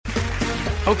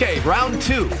Okay, round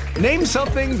 2. Name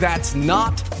something that's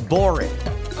not boring.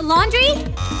 A laundry?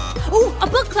 Ooh, a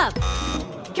book club.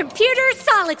 Computer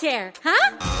solitaire,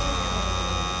 huh?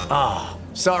 Ah,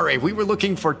 sorry, we were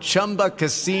looking for Chumba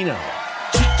Casino.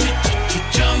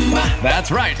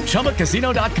 That's right,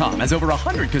 ChumbaCasino.com has over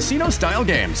 100 casino-style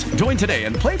games. Join today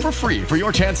and play for free for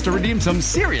your chance to redeem some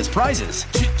serious prizes.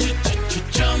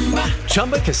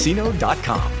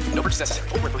 ChumbaCasino.com. No purchase necessary.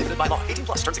 Void where prohibited by law. 18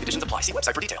 plus. Terms and conditions apply. See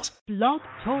website for details. Blog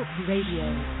Talk Radio.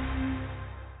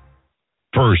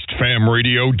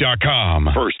 FirstFamRadio.com.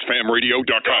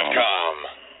 FirstFamRadio.com.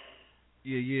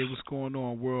 Yeah, what's going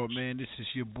on, world, man? This is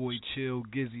your boy Chill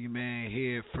Gizzy, man,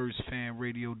 here at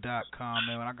FirstFamRadio.com,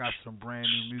 man. I got some brand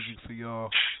new music for y'all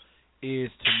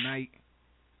ears tonight.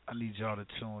 I need y'all to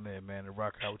tune in, man, and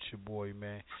rock out with your boy,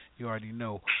 man. You already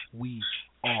know, we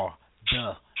are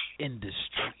the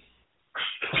industry.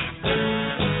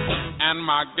 And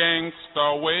my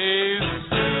gangster ways,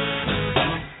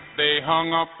 they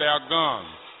hung up their guns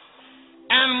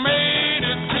and made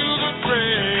it to the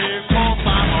grave.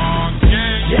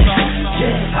 Yeah,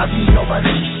 I be on my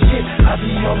shit. I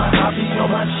be on my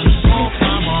shit.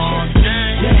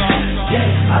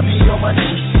 Yeah, I be on my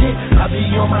shit. I be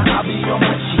on my shit. Yeah, I be on my shit. I be on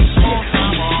my shit.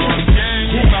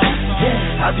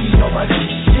 Yeah, I be on my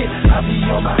shit. I be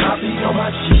on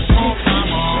my shit.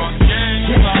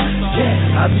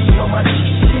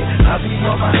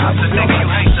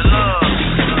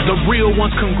 The real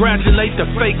ones congratulate the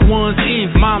fake ones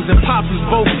in. Moms and pops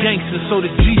both gangsters, so the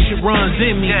G shit runs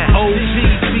in me.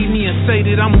 OGs see me and say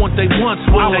that I'm what they once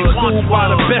was. I was fooled by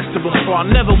the best of them, so I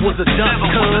never was a dunce.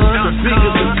 The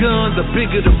bigger the gun, the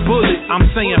bigger the bullet. I'm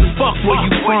saying fuck where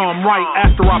you from right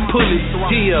after I pull it.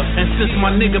 Yeah, and since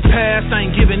my nigga passed, I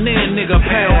ain't giving that nigga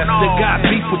pass. They got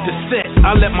beef with the set,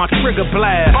 I let my trigger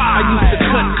blast. I used to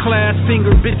cut class,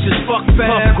 finger bitches, fuck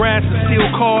fast, grass and steal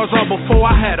cars all before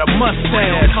I had a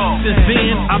mustache. Since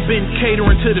then, I've been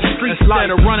catering to the streets.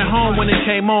 Instead of running home when it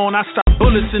came on, I stopped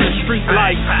bullets in the street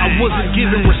life. I wasn't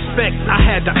given respect, I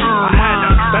had to earn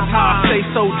mine. That's how I stay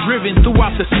so driven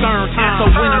throughout the stern time. So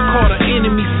when I caught an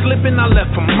enemy slipping, I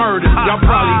left for murder. Y'all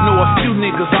probably know a few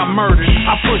niggas I murdered.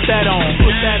 I put that on.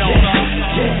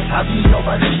 Yeah, I be on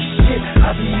my shit.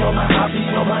 I be on my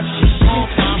shit.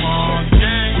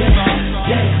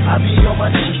 Yeah, I be on my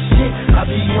shit. I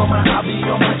be on my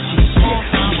shit.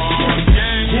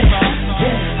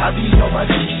 Yeah, I be on my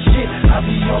shit. I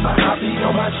be on my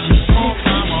shit.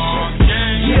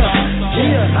 Yeah,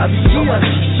 I be on my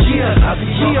shit. I be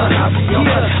on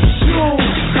my shit.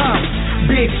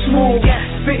 Big smooth,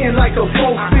 spitting like a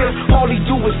full fifth. All he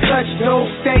do is touch, no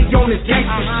stay on his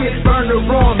gangster shit. Burner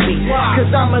on me,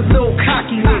 cause I'm a little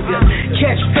cocky nigga.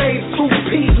 Catch fade,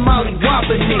 2-piece, molly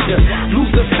whopper nigga.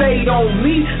 Lose the fade on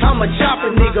me, I'm a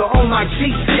chopper nigga. On my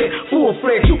G shit, full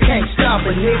fledged, you can't stop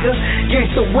a nigga.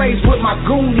 Gangster ways with my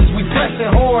goonies, we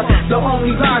pressin' hard. The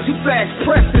only lines you flash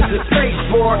press is the space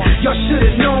bar. Y'all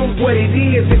should've known what it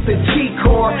is, it's a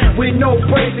G-card. With no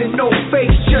braids and no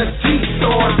face, just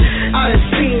G-stars. I done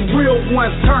seen real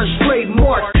ones turn straight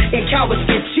marks, and cowards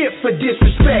get chipped for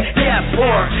disrespect, that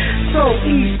part. So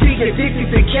easy, addicted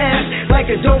to cash,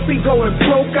 like a dopey going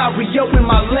broke, I reopen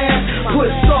my lab. Put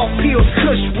soft pills,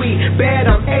 kush weed, bad,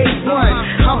 I'm A1.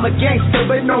 I'm a gangster,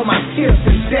 but know my tips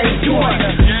is day one.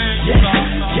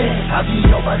 Yeah, I be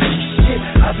on my shit.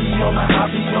 I be on my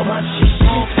shit.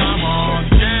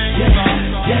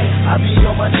 Yeah, I be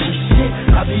on my shit.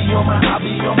 I be on my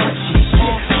shit.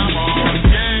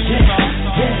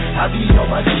 Yeah, I be on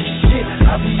my shit.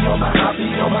 I be on my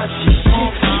shit.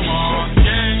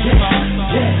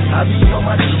 Yeah, I be on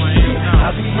my shit. I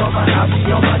be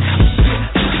on my shit.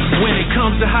 When it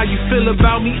comes to how you feel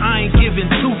about me, I ain't giving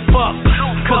two fucks.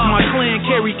 Cause my clan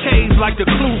carry K's like the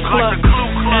Ku Klux.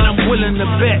 And I'm willing to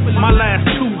bet my last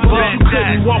 $2 you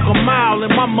couldn't walk a mile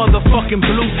in my motherfucking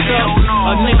blue stuff.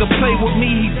 A nigga play with me,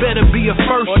 he better be a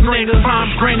first nigga.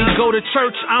 Time granny go to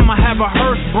church, I'ma have a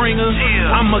hearse bringer.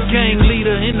 I'm a gang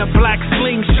leader in the black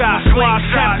slingshot. Squad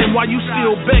captain while you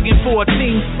still begging for a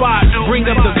team spot. Bring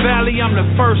up the valley, I'm the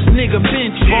first nigga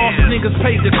bench. Boss niggas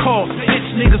pay the cost, bitch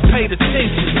niggas pay the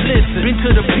attention. Listen, been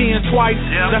to the pen twice,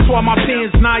 that's why my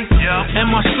pen's nice. And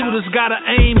my shooters got an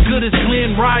aim good as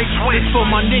Glenn Rice. It's for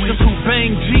my niggas who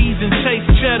bang G's and chase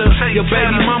cheddar. Your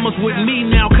baby mama's with me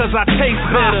now cause I taste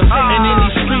better. And in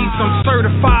these streets I'm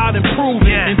certified and proven.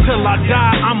 Until I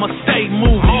die I'ma stay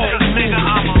moving. Yeah,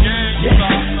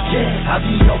 I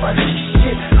be on my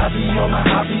shit. I be on my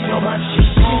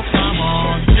shit.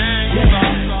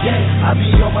 Yeah, I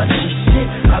be on my shit.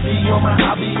 I be on my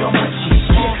shit.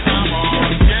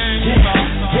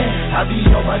 Yeah, I be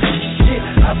on my shit.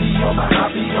 I be on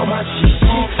my shit.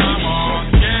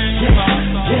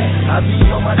 Yeah, I be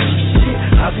on my shit.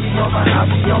 I be on my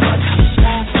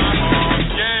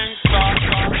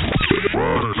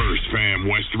First Fam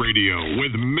West Radio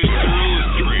with Mr.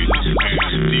 Illustrates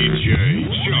and DJ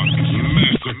Chuck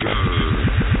Massacre.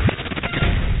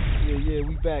 Yeah,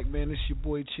 we back, man. This your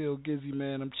boy Chill Gizzy,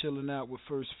 man. I'm chilling out with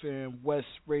First Fam West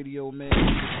Radio, man,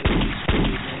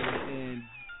 and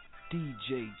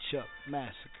DJ Chuck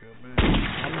Massacre, man.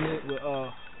 I'm here with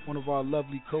one of our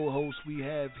lovely co-hosts we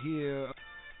have here.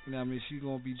 You know what I mean? She's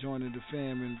going to be joining the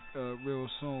fam in real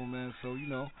soon, man. So, you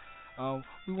know,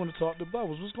 we want to talk to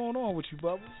Bubbles. What's going on with you,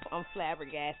 Bubbles? I'm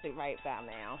flabbergasted right about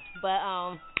now. But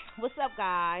what's up,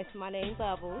 guys? My name's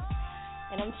Bubbles,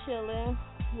 and I'm chilling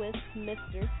with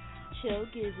Mr. Chill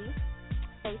Gizzy,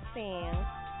 First Fam.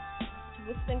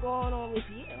 What's been going on with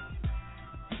you?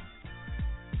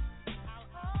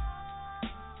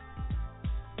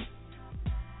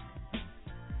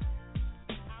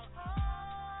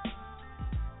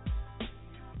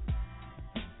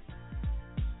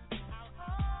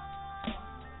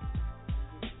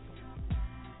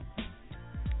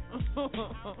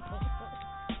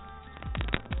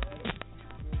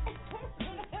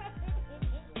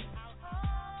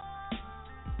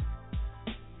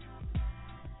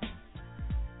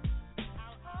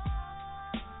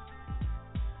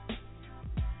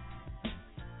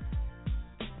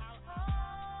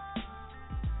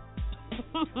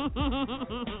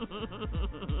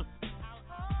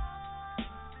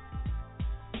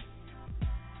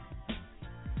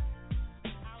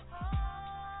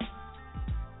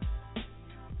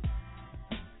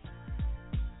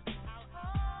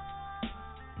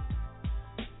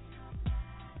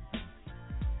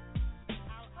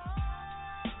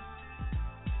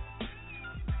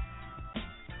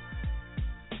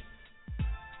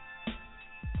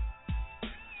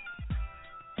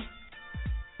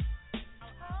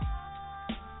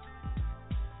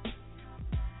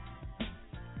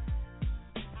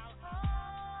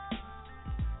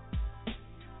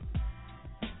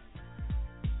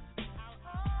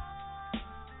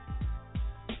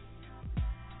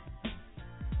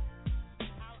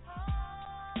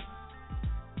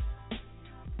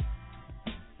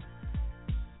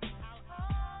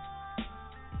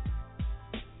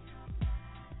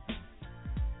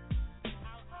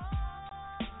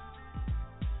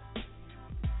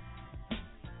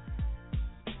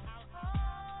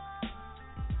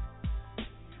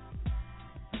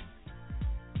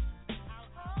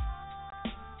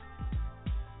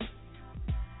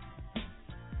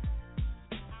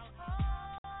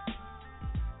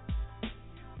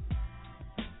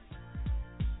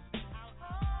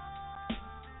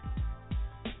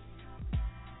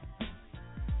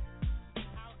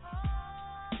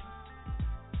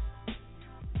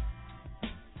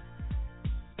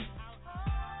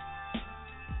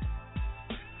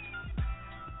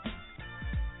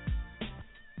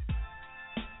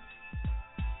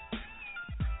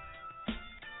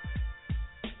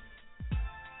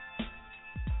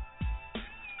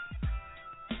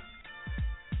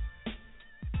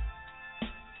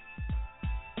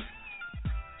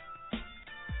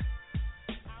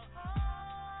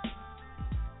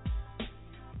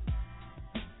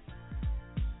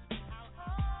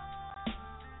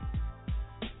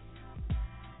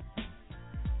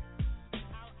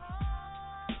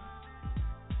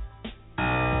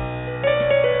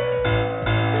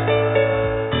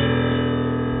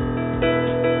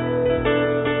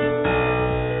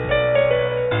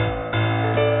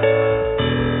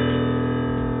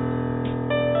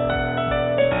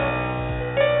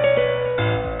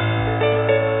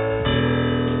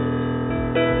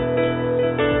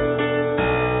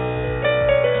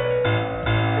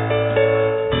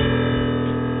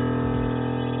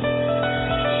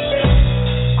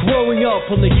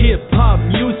 On the hip-hop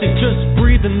music, just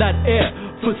breathing that air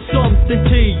for something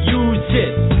to use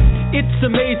it. It's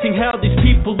amazing how these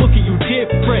people look at you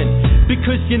different,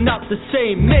 because you're not the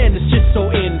same, man, it's just so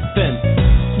infant.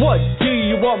 What do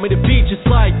you want me to be, just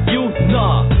like you?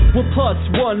 Nah, 1 + 1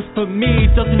 for me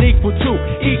doesn't equal 2.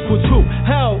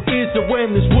 How is it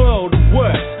when this world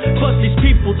works? Plus these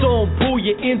people don't pull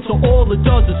you into all it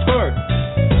does is hurt.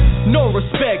 No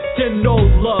respect and no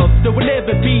love. There will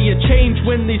never be a change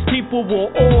when these people will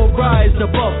all rise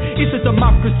above. It's a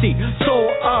democracy,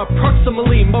 so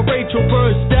approximately my rage will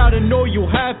burst out, and all you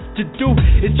have to do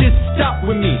is just stop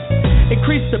with me.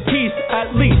 Increase the peace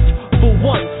at least for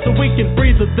once, so we can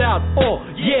breathe without all.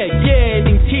 Yeah,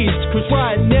 getting teased, cause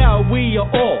right now we are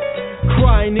all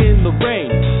crying in the rain,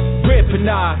 ripping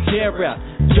our hair out,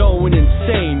 going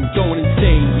insane,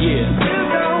 yeah.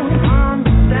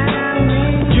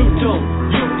 You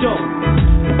don't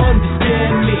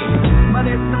understand me. But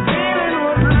it's the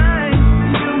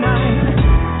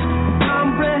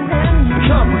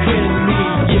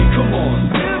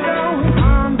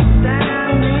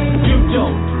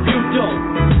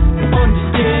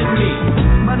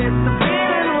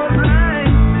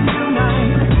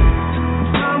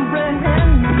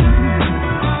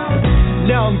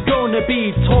wanna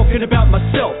be talking about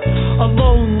myself, a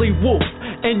lonely wolf,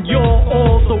 and you're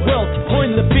all the wealth.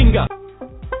 Point the finger.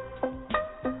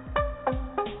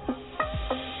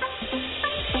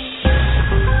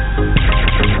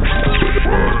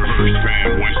 First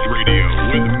Fam West Radio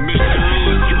with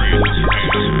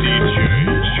MR.ILLTACTIKZ and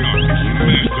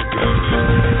DJCHUCKMASSACURE.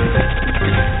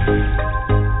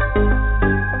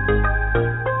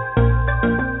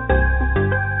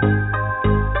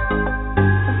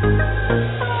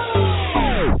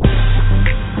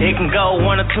 It can go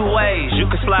one or two ways. You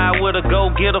can slide with a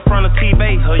go-getter from the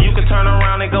T-bait, or you can turn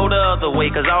around and go the other way.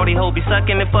 Cause all these hoes be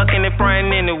sucking and fucking and frontin'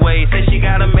 anyway. Say she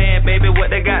got a man, baby, what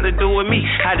they got to do with me?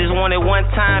 I just want it one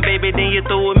time, baby, then you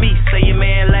through with me. Say your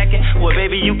man lacking, well,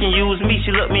 baby, you can use me. She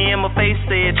looked me in my face,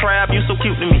 said, Trap, you so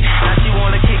cute to me. Now she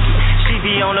wanna kick it. She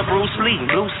be on the Bruce Lee,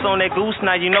 loose on that goose.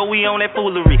 Now you know we on that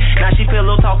foolery. Now she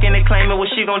pillow talking and claiming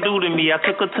what she gon' do to me. I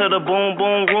took her to the boom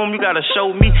boom room. You gotta show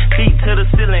me. Feet to the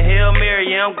ceiling, Hail Mary,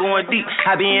 yeah, I'm going deep.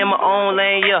 I be in my own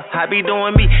lane, yeah, I be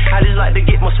doing me. I just like to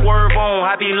get my swerve on.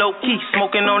 I be low key,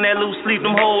 smoking on that loose sleep.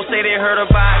 Them hoes say they heard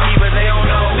about me, but they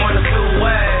don't know one or two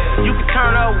ways. You can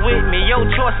turn up with me, your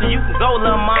choice, and you can go,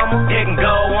 little mama. It can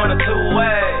go one or two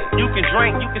ways. You can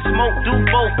drink, you can smoke, do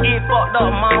both, get fucked up,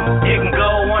 mama. It can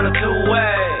go one or two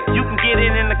ways. You can get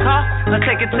it in the car, or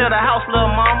take it to the house, little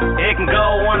mama. It can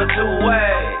go one or two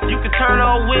ways. You can turn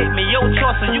up with me, your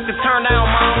choice, or you can turn down,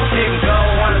 mama. It can go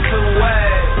one or two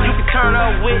ways. You can turn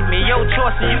up with me, your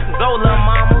choice, or you can go, little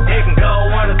mama. It can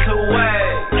go one or two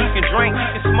ways. You can drink, you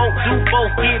can smoke, do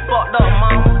both, get fucked up,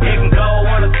 mama. It can go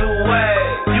one or two ways.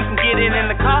 You can get it in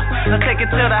the car, or take it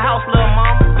to the house, little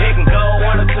mama. It can go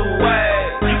one or two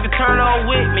ways. You can turn up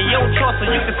with me, your choice, or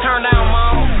you can turn down,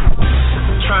 mama.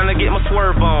 Trying to get my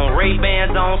swerve on,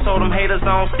 Ray-Bans on, so them haters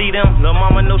don't see them. Lil'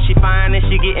 mama know she fine and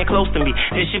she getting close to me.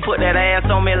 Then she put that ass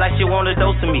on me like she want a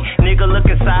dose of me. Nigga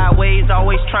looking sideways,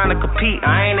 always trying to compete.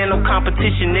 I ain't in no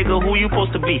competition, nigga, who you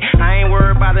supposed to be? I ain't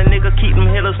worried about a nigga, keep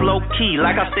them hitters low key.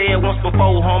 Like I said once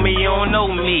before, homie, you don't know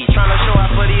me. Trying to show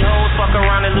out for these hoes, fuck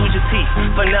around and lose your teeth.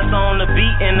 Finesse on the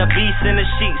beat and the beast in the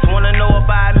sheets. Wanna know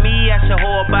about me, ask your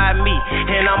hoe about me.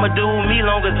 And I'ma do me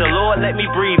long as the Lord let me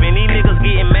breathe. And these niggas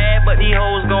getting mad, but these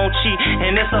hoes gon' cheat,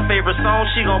 and it's her favorite song,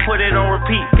 she gon' put it on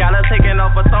repeat. Got her taking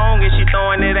off her thong and she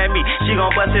throwing it at me. She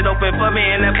gon' bust it open for me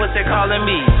and that pussy calling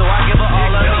me. So I give her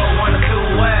all of me. One or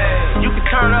two ways. You can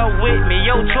turn up with me,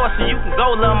 your choice, and you can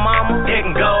go, little mama. It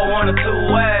can go one or two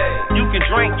ways. You can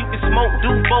drink, you can smoke,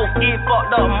 do both, get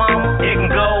fucked up, mama. It can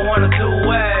go one or two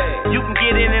ways. You can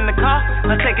get it in the car,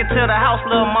 or take it to the house,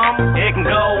 little mama. It can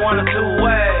go one or two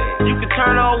ways. You can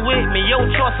turn up with me, your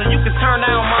choice, or you can turn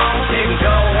down, mama. It can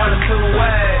go one or two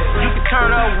ways. You can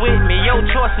turn up with me, your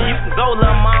choice, and you can go,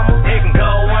 little mama. It can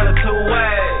go one or two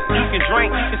ways. You can drink,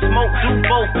 you can smoke, do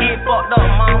both, get fucked up,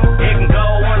 mama. It can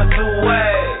go one or two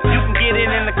ways. You can get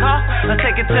it in the car, or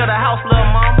take it to the house,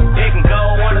 little mama. It can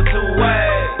go one or two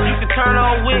ways. You can turn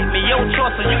up with me, your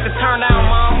choice, or you can turn down,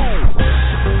 mama.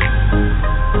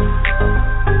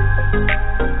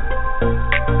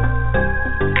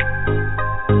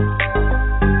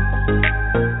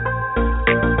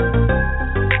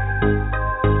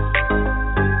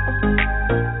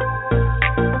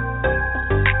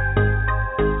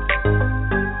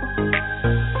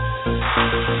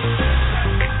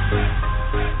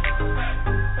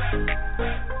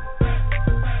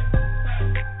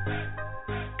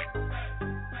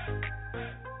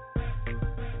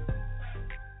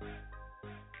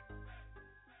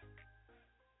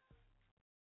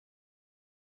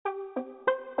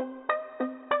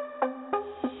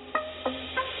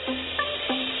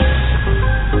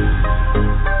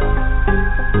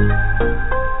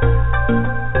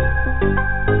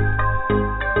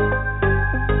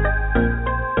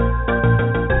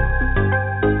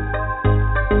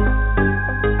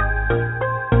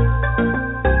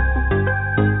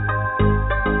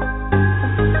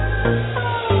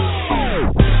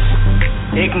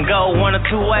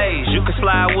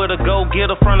 Get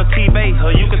her from the T-bait,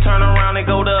 or you can turn around and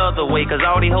go the other way. Cause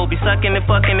all these hoes be sucking and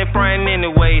fucking and frontin'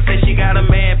 anyway. Say she got a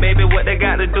man, baby, what they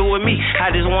got to do with me? I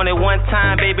just want it one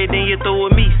time, baby, then you through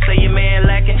with me. Say your man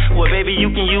lacking, well, baby, you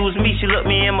can use me. She looked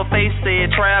me in my face,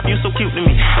 said, Trap, you so cute to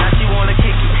me. Now she wanna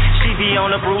kick it. She be on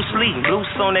the Bruce Lee, loose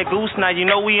on that goose. Now you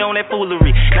know we on that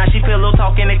foolery. Now she pillow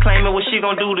talking and claiming what she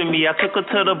gon' do to me. I took her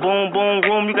to the boom boom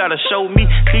room. You gotta show me.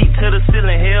 Feet to the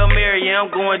ceiling, Hail Mary, yeah, I'm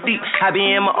going deep. I be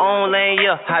in my own lane,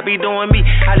 yeah, I be doing me.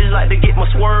 I just like to get my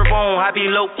swerve on. I be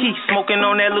low key, smoking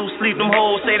on that loose sleep. Them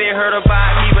hoes say they heard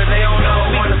about me, but they don't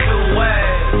know one or two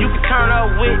ways. You can turn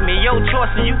up with me, your choice,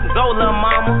 and you can go, little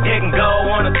mama. It can go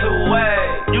one or two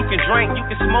ways. You can drink, you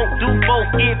can smoke, do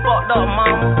both, get fucked up,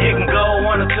 mama. It can go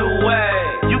one or two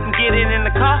ways. You can get it in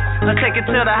the car, or take it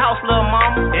to the house, little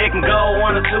mama. It can go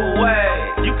one or two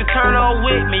ways. You can turn up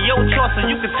with me, your choice, or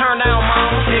you can turn down,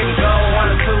 mama. It can go one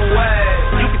or two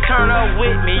ways. You can turn up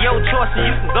with me, your choice, or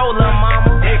you can go, little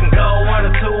mama. It can go one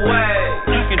or two ways.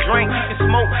 You can drink, you can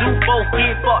smoke, do both,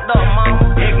 get fucked up,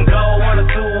 mama. It can go one or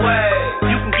two ways.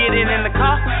 You can get it in the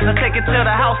car, or take it to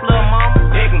the house, little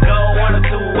mama. It can go one or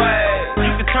two ways.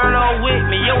 You can turn up with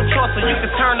me, your choice, or you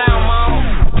can turn down, mama.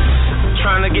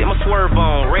 Trying to get my swerve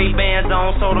on, Ray-Bans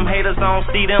on, so them haters don't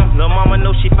see them. Lil' mama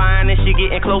know she fine and she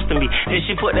getting close to me. And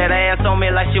she put that ass on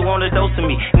me like she want a dose of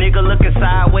me. Nigga looking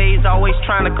sideways, always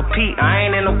trying to compete. I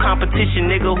ain't in no competition,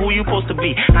 nigga, who you supposed to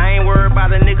be? I ain't worried about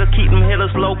a nigga, keep them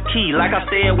hitters low key. Like I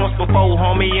said once before,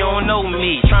 homie, you don't know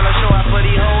me. Trying to show out for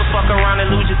these hoes, fuck around and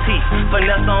lose your teeth.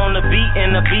 Finesse on the beat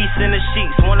and the beast in the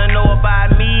sheets. Wanna know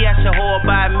about me, ask your hoe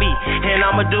about me. And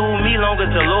I'ma do me long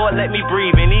as the Lord let me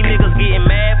breathe. And these niggas getting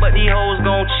mad, but these hoes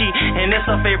gon' cheat. And it's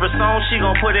her favorite song, she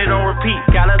gon' put it on repeat.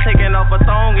 Got her taking off her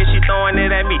thong and she throwing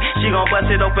it at me. She gon' bust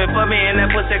it open for me and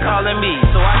that pussy calling me.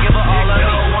 So I give her all of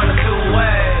me one or two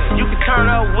ways. You can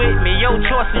turn up with me, your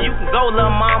choice, and you can go,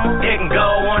 lil' mama. It can go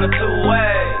one or two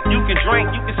ways. You can drink,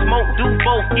 you can smoke, do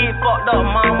both, get fucked up,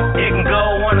 mama. It can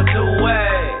go one or two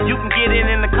ways. You can get it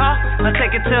in the car, or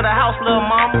take it to the house, lil'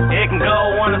 mama. It can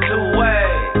go one or two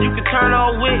ways. You can turn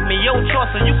up with me, your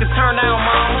choice, or you can turn down,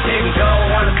 mama. It can go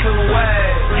one or two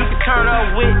ways. You can turn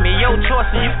up with me, your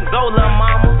choice, and you can go, lil'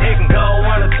 mama. It can go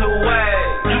one or two ways.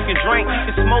 You can drink, you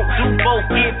can smoke, do both,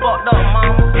 get fucked up,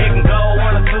 mama. It can go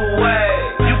one or two ways.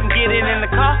 You can get it in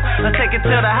the car, or take it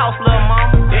to the house, lil'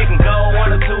 mama. It can go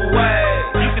one or two ways.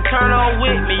 You can turn up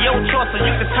with me, your choice, or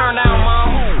you can turn down,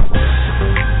 mama.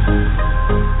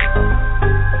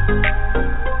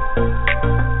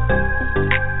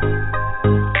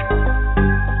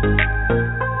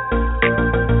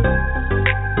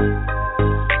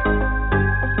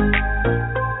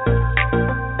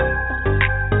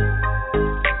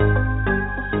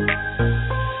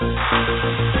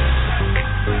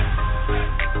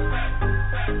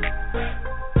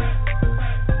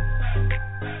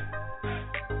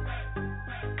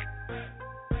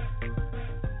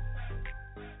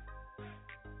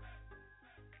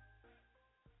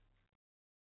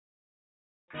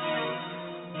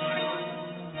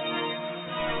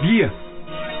 Yeah,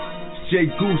 it's J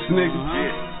Goose, nigga.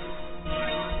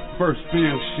 Yeah. First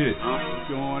fam shit.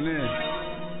 Going in.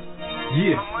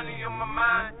 Yeah. My money on my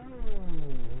mind.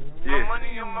 Yeah. My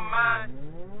money on my mind.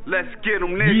 Let's get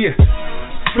them, nigga. Yeah.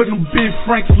 For them Ben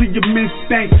Franks, leave your men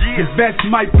stank. The vest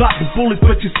might block the bullets,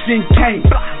 but your skin can't.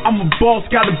 I'm a boss,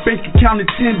 got a bank account of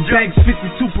 10 bags,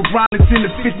 52 piranhas in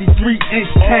a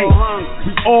 53-inch tank.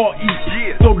 We all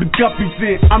eat, throw the guppies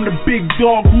in. I'm the big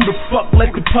dog, who the fuck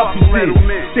let the puppies in?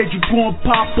 Said you gon'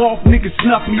 pop off, niggas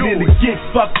snuff me, then it get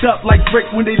fucked up like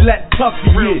Drake when they let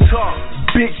Puffy in.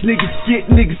 Bitch, niggas get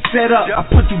niggas set up. I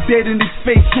put you dead in his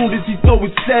face soon as he throw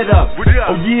his set up.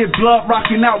 Oh yeah, blood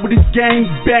rocking out with his gang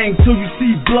bang till you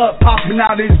see blood popping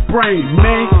out of his brain,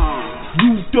 man.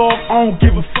 You dog, I don't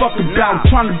give a fuck about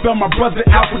trying to bail my brother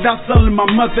out without selling my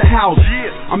mother house.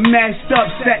 I'm mashed up,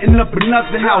 setting up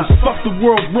another house. Fuck the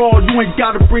world raw, you ain't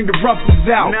gotta bring the ruffles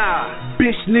out.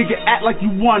 Bitch, nigga, act like you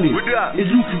want it. And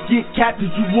you can get capped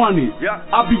if you want it.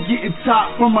 I be getting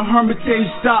top from a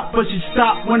Hermitage stop, but she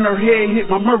stopped when her head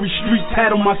hit my Murray Street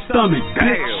pad on my stomach,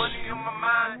 bitch. My money on my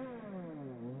mind.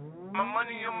 My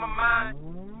money on my mind.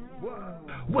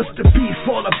 What's the beef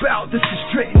all about? This is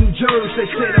straight New Jersey. They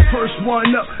say the first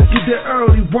one up, get the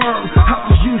early worm. I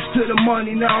was used to the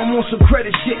money, now I'm on some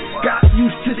credit shit. Got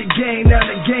used to the game, now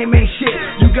the game ain't shit.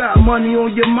 You got money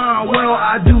on your mind, well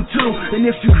I do too. And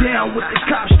if you down with the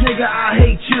cops, nigga, I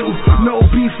hate you. No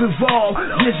beef involved,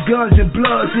 just guns and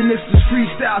bloods. And this is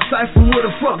freestyle cypher,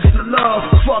 where the fuck's the love?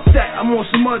 Fuck that, I'm on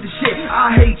some other shit,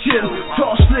 I hate you.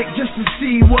 Talk slick just to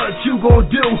see what you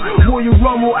gon' do. Will you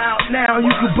rumble out now,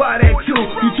 you can buy that too.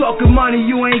 You talking money,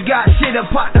 you ain't got shit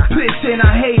up out the piss. And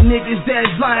I hate niggas that's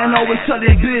lying, always tell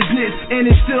their business. And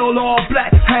it's still all black,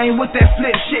 I ain't with that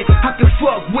flip shit. I can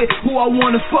fuck with who I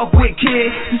wanna fuck with, kid.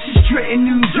 This is straight in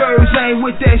New Jersey, I ain't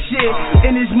with that shit.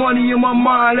 And it's money in my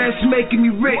mind that's making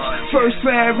me rich. First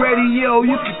Fan Radio,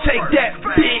 you can take that,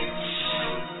 bitch.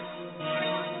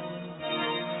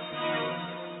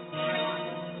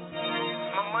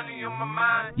 My money on my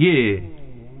mind. Yeah.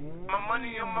 My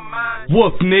money on my mind.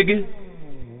 Woof, nigga.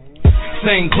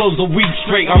 Same clothes a week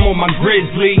straight, I'm on my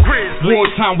grizzly.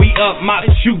 Wartime, we up, might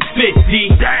shoot 50.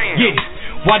 Damn. Yeah.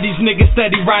 Why these niggas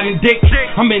steady riding dick?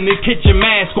 I'm in the kitchen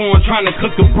mask on trying to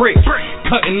cook a brick.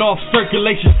 cutting off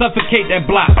circulation, suffocate that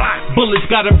block. Bullets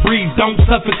gotta breathe, don't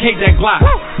suffocate that Glock.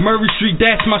 Murray Street,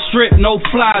 that's my strip, no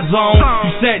fly zone.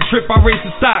 You said trip, I raise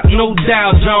the stock, no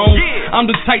Dow Jones. I'm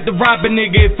the type to rob a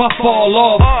nigga if I fall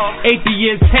off.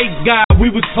 Atheist hate God, we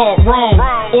was taught wrong.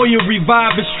 Oil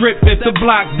revive a strip if the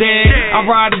block dead. I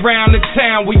ride around the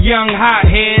town with young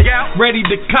hotheads, ready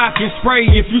to cock and spray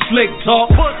if you slick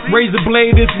talk. Razor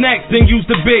blade is next, then use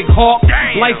the big hawk.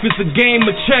 Life is a game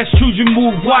of chess, choose your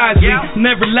move wisely.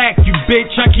 Never lack you,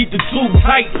 bitch, I keep the tube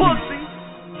tight.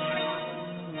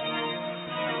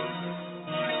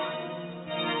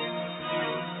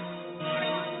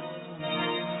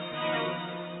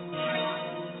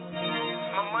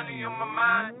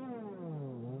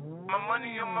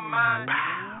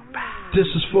 This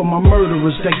is for my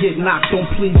murderers that get knocked on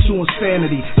plea to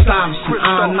insanity. Stuyvesant,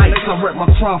 Iron Nights, I rep my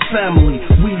crime family.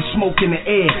 Weed smoke in the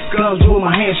air, guns where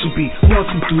my hands should be. 1,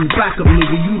 2, 3, back up,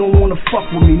 nigga. You don't wanna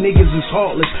fuck with me, niggas is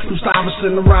heartless. From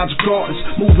Stuyvesant to Roger Gardens,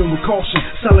 moving with caution.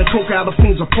 Selling coke out of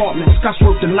fiends' apartments. Got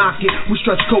work to knock it. We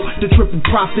stretch coke to triple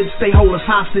profits. They hold us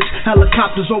hostage.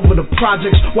 Helicopters over the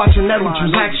projects, watching every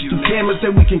transaction through cameras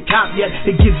that we can cop yet.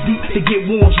 It gets deep, they get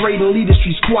warns, raiding, lead the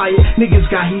streets quiet. Niggas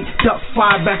got heat, duck,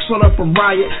 fire back, shut up.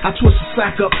 Riot. I twist the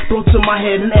sack up, blow to my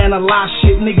head and analyze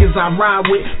shit. Niggas I ride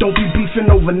with, don't be beefing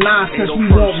over nonsense. We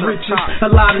want riches. A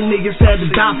lot of niggas had to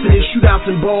die for this. Shootouts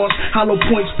and bars, hollow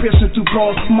points piercing through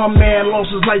cars. My man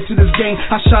lost his life to this game.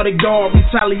 I shot a guard,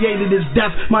 retaliated his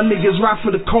death. My niggas ride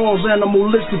for the cause.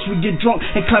 Animalistics, we get drunk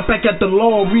and clap back at the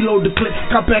law. Reload the clip,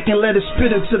 clap back and let it spit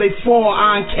until they fall.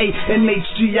 INK and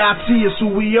HGIT is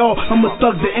who we are. I'm a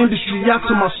thug the industry, out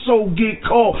till my soul get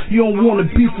called. You don't wanna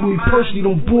beef with me personally,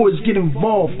 them boys get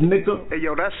involved, nigga. Hey,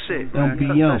 yo, that's it, man. Cut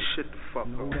that shit the fuck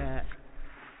up.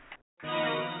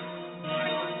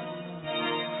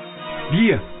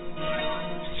 Yeah.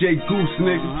 It's Jay Goose,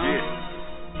 nigga. Yeah.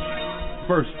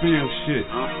 First fam shit.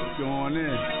 Going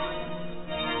in.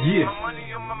 Yeah. My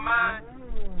money on my mind.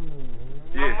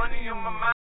 Yeah. My money on my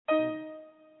mind.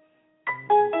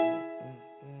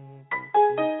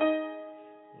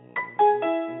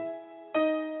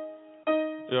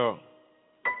 Yo.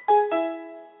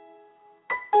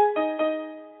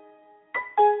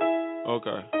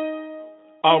 Okay.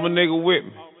 All my nigga with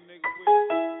me.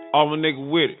 All my nigga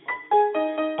with it.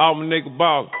 All my nigga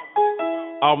ballin'.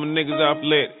 All my niggas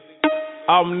athletic.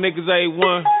 All my niggas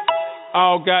A1.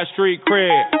 All got street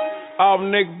cred. All my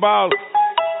niggas ballin'.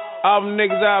 All my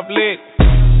niggas athletic.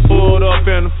 Pulled up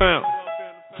in the fountain.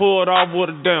 Pulled off with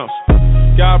a dance.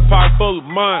 Got a pocket full of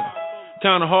money.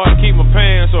 Kinda hard to keep my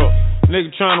pants up. Nigga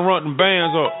tryna run them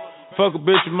bands up. Fuck a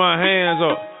bitch with my hands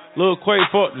up. Lil' Quay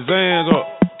fuck the Zans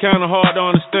up. Kinda hard to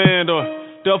understand her.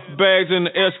 Duffel bags in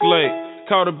the Escalade.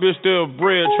 Caught a bitch there a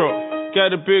bread truck.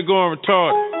 Got a bitch going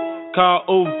retarded. Called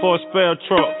Uber for a spare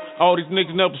truck. All these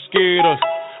niggas never scared us.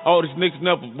 All these niggas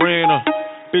never ran us.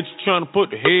 Bitches tryna put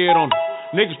the head on them.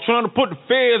 Niggas tryna put the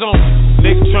feds on them.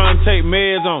 Niggas tryna take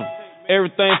meds on them.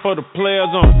 Everything for the players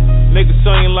on them. Niggas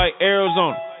singing like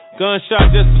Arizona.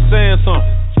 Gunshot just for saying something.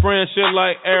 Spraying shit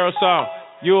like aerosol.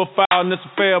 You a foul and it's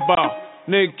a fair ball.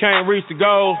 Nigga can't reach the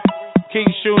goal. Keep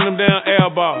shooting them down air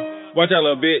ball. Watch out,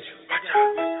 little bitch.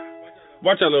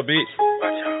 Watch out, little bitch.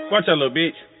 Watch out, little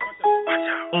bitch.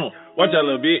 Watch out,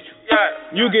 little bitch.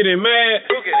 You getting mad.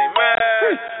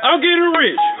 I'm getting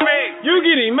rich. You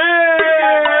getting mad.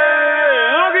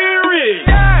 I'm getting rich.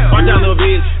 Watch out, little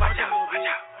bitch.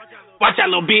 Watch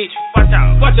out, little bitch.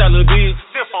 Watch out, little bitch.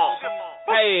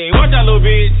 Hey, watch out, little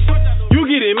bitch. You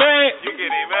getting mad.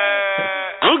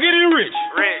 I'm getting rich.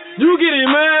 You getting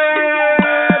mad,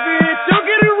 bitch. You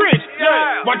getting rich.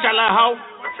 Watch out, little hoe.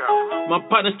 My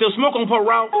partner still smoke on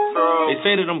parole. They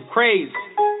say that I'm crazy.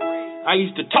 I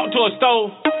used to talk to a stove.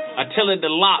 I tell it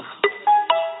to lock.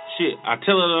 Shit, I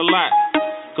tell it a lot.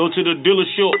 Go to the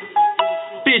dealership.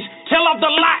 Bitch, tell off the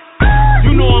lot.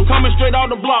 You know I'm coming straight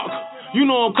out the block. You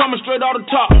know I'm coming straight out the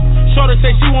top. Shorty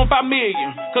say she want $5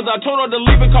 million. Cause I told her to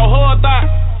leave it, call her a thought.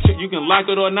 Shit, you can like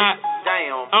it or not.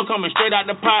 Damn. I'm coming straight out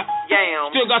the pot.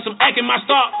 Damn. Still got some act in my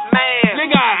stock. Man.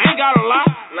 Nigga, I ain't got a lot.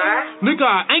 Nah. Nigga,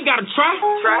 I ain't gotta try.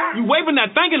 You waving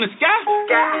that thing in the sky.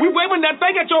 We waving that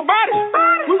thing at your body.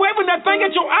 We waving that thing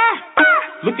at your eye.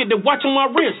 Look at the watch on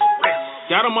my wrist.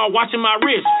 Got on my watch in my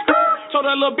wrist. Told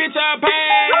that little bitch I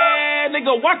paid.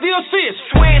 Nigga, watch the assist.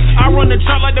 I run the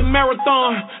track like the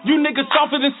marathon. You niggas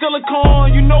softer than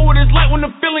silicone. You know what it's like when the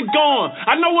feeling gone.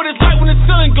 I know what it's like when the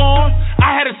ceiling gone.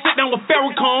 I had to sit down with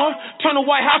Farrakhan. Turn the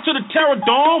White House to the Terror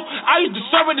Dome. I used to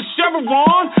serve at the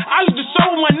Chevron. I used to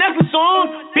serve with my necklace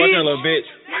on. Bitch. Watch out, little bitch.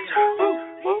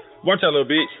 Watch out, little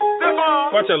bitch.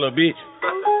 Watch out, little bitch.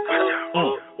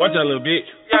 Watch out, little bitch.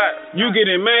 You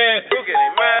getting mad.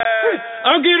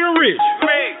 I'm getting rich.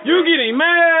 You getting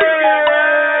mad.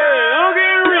 I'm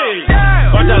getting rich.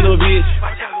 Watch out, little bitch.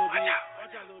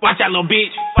 Watch out, little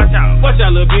bitch. Watch out. Watch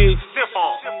out, little bitch.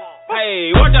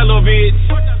 Hey, watch out, little bitch.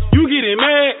 You getting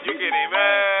mad. You getting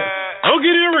mad. I'm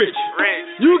getting rich.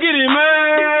 You getting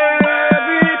mad,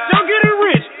 bitch. I'm getting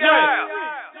rich. Yeah.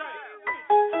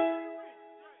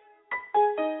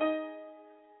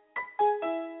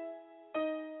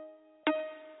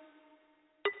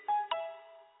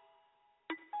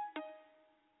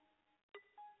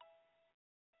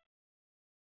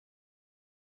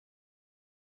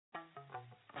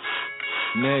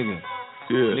 Nigga.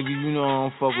 Yeah. Nigga, you know I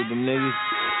don't fuck with them niggas.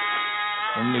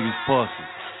 Them niggas pussy.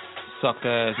 Suck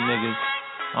ass niggas.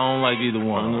 I don't like either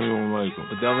one. I know you don't like them.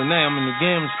 But the other night, I'm in the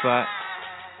game spot.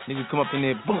 Nigga come up in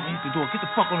there, boom, hit the door, get the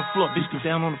fuck on the floor. Bitch get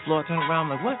down on the floor, turn around,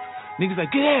 I'm like, what? Niggas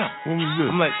like, get down. What was this?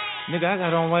 I'm like, nigga, I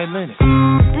got on white linen.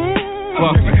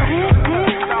 Fuck.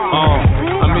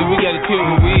 I mean, we gotta kill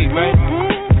what we eat, right?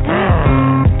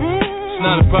 It's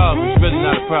not a problem. It's really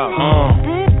not a problem.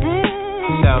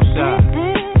 Southside.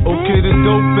 Okay, the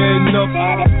dope adding up,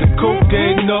 the coke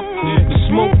adding up, the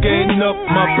smoke adding up,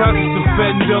 my pockets are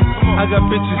fattened up. I got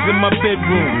bitches in my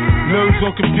bedroom, nerves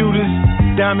on computers,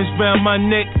 diamonds round my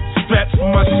neck, straps for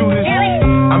my shooters.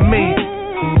 I made it.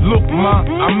 Look, ma,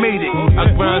 I made it. I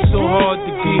grind so hard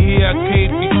to get here, I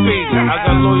can't be faded. I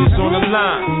got lawyers on the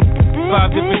line,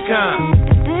 5 different kinds,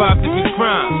 5 different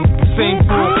crimes, same 4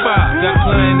 or 5. Got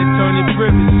client attorney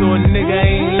privilege, so a nigga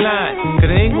ain't lying. Cause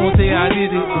I ain't gon' say I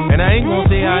did it, and I ain't gon'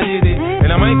 say I did it,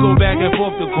 and I might go back and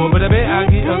forth to court, but I bet I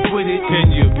get acquitted. Can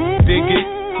you dig it?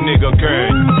 Nigga, can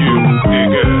you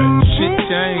dig it? Shit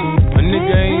changed. A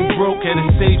nigga ain't broke, had a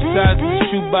safe size in the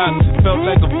shoebox, it felt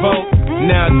like a vote.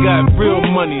 Now I got real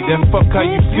money, that fuck how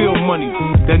you feel money.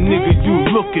 That nigga, you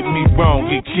look at me wrong,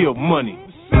 get killed money.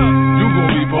 You gon'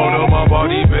 be part of my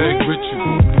body bag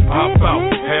ritual. Hop out,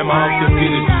 hammer out to get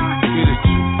at you, get at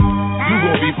you. You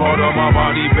gon' be part of my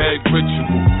body bag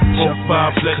ritual.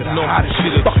 4-5 letting off some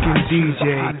shit at fucking DJ.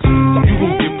 You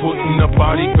gon' get put in a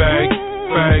body bag.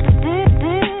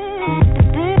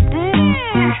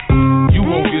 You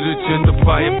won't get a chance to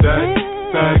fire back.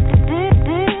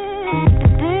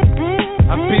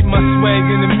 I peep my swag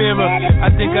in the mirror, I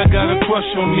think I got a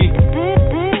crush on me. I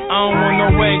don't want no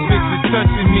wag bitches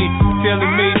touching me.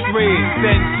 Tailor-made thread,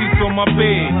 satin sheets on my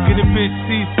bed. Get a bitch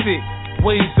seasick,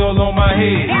 waves all on my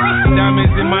head.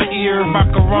 Diamonds in my ear,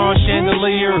 macaron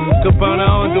chandelier.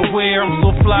 Cabana underwear, I'm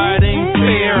so fly it ain't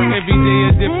fair. Every day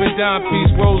a different dime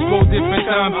piece, rose gold different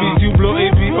timepiece. You blow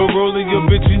AB or rolling your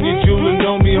bitch and your jeweler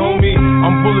know me, homie.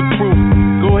 I'm bulletproof,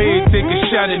 go ahead take a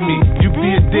shot at me. You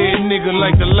be a dead nigga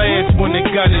like the last one that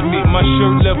got at me. My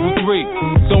shirt level 3,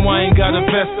 so I ain't got a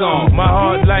vest on. My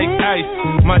heart like ice,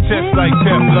 my chest like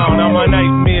Teflon. I'm a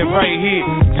nightmare right here,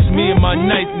 just me and my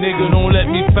knife, nigga. Don't let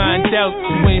me find out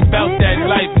you ain't bout that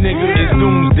life, nigga. It's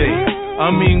doomsday, I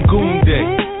mean goon day.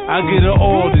 I get the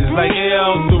orders like air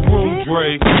out the room,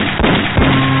 Dre.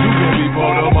 You gon' be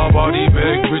part of my body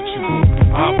bag ritual.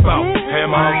 Hop out,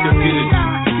 hammer out to get at you,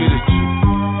 get at you.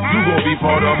 You gon' be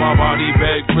part of my body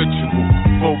bag ritual.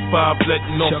 4-5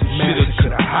 letting off some shit at you.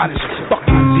 The hottest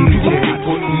fucking DJ. You gon' be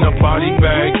put in a body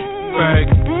bag.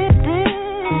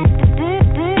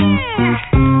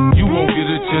 You won't get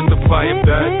a chance to fire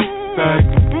back.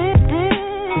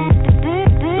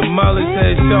 The Molly's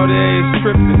had shorty ass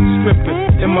stripping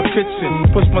in my kitchen.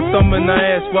 Push my thumb in her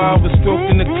ass while I was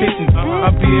stroking the kitchen.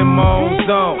 I be in my own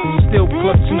zone, still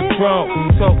clutching the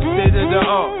chrome. Talk state of the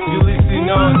art, Julie C.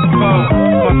 on the phone.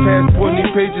 My passport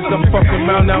need pages, I'm fucking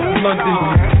around out in London.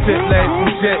 Jet lag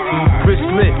from jet, rich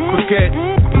lit, baguette.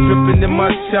 Dripping in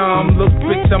my charm, look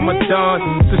bitch, I'm a don.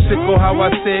 So sicko how I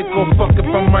say it, go fuck if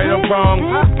I'm right or wrong.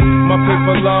 My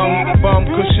paper long, bomb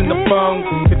cushion the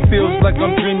bong. It feels like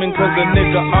I'm dreaming cause a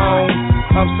nigga on.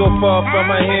 I'm so far from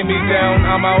my hand-me-down,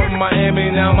 I'm out in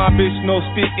Miami now. My bitch no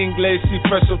speak English, she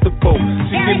fresh off the boat.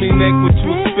 She give me neck, what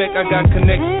you expect, I got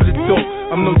connects for the dope.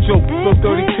 I'm no joke, throw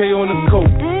 30K on the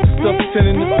coat, stuff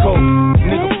 10 in the coat.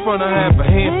 Nigga front, I have a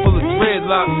handful of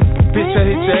dreadlocks. Bitch, I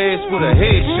hit your ass with a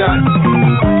headshot.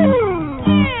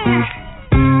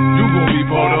 You gon' be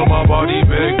part of my body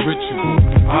bag ritual.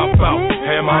 Hop out,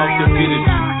 hammer out to get at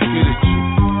you,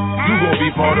 You gon' be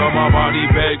part of my body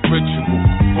bag ritual.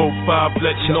 4-5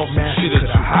 letting off some shit at you.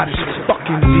 The hottest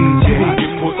fucking DJ. You gon'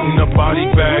 get put in a body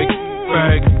bag.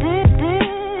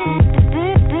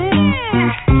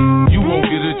 You won't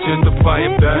get a chance to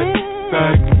fire back.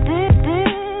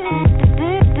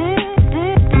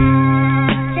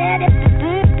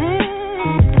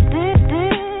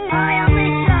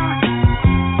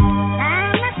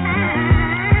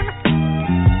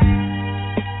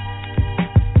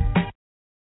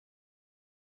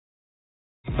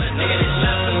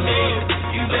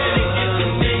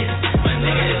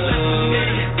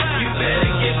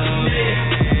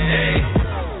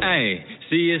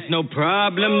 See, it's no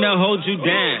problem to hold you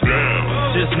down.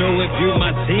 Just know if you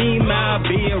my team, I'll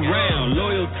be around.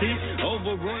 Loyalty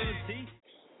over royalty.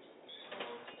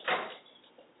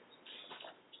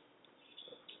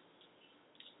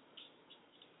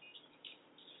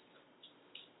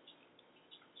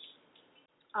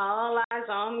 All eyes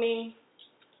on me.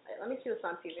 Wait, let me see what's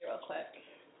on TV real quick.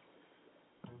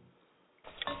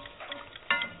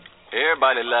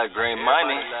 Everybody love green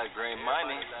money. Green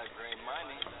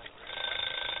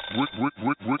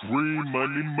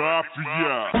Money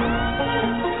Mafia.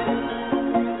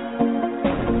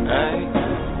 Hey.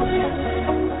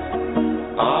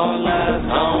 All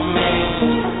eyes on me.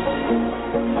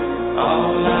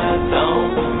 All eyes on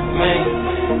me.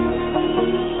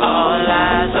 All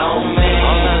eyes on me.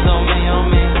 All eyes on me, on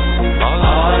me. All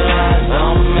eyes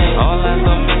on me. All eyes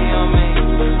on me, on me.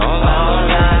 All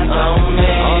eyes on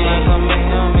me. All eyes on me,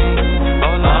 on me.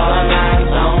 All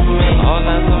eyes on me. All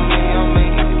eyes on me, on me.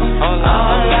 All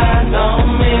eyes on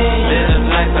me. Live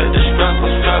life of the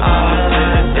struggle.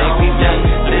 Live day we die.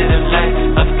 Live life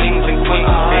of kings and queens.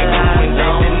 They can take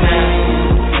the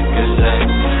name. 'Cause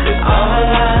it's all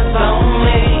eyes on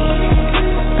me.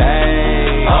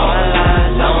 Hey, all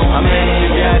eyes on me. You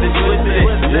gotta do this.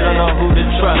 You don't know who to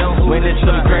trust. When it's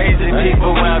some crazy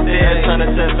people out there trying to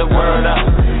set the word up.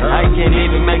 I can't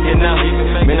even make enough.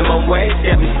 Minimum wage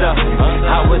get me stuff.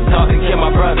 I was taught to kill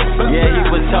my brother. Yeah, he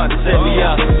was taught to set me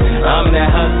up. I'm that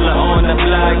hustler on the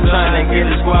block trying to get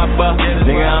a squad up.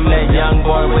 Nigga, I'm that young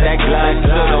boy with that Glock,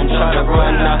 so don't try to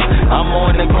run up. I'm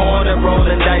on the corner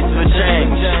rolling dice for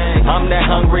change. I'm that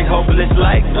hungry, hopeless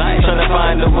life, trying to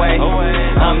find a way.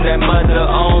 I'm that mother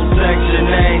on Section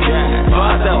 8.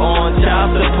 Father on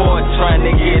child support, trying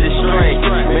to get it straight.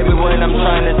 Maybe what I'm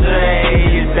trying to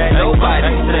say is that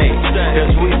nobody's safe.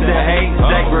 'Cause we still hate,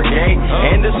 segregate,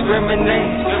 and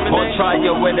discriminate. Or try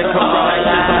your way to correct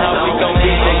us, how we gon'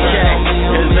 beat the case.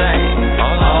 'Cause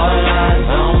all eyes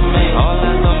on me. All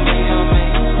eyes on me, on me.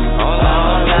 All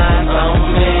eyes on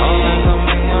me. All eyes on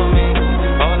me, on me.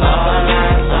 All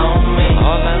eyes on me.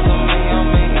 All eyes on me, on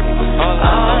me. All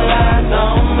eyes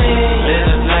on me.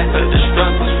 Live life of the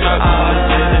struggle.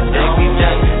 Live day we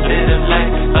die. Live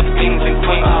life of kings and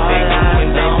queens. They can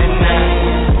take the name.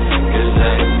 'Cause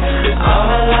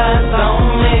all eyes on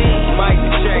me. Mic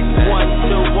check 1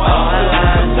 2 1. All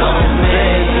eyes on me.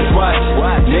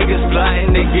 Watch niggas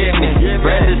plotting to get me.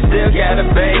 Brenda still got a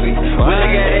baby. Willie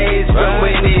got AIDS from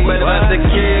Whitney. What about the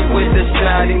kid with the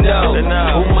snotty nose?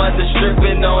 Who mother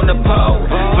stripping on the pole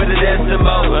for the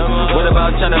decimals? What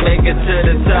about trying to make it to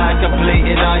the top,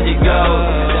 completing all your goals?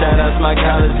 Shout out to my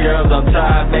college girls on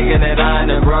top, making it on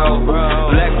the road.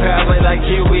 Black power like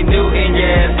Huey Newton,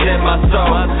 yeah, it's in my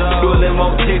soul. Schooling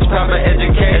won't teach proper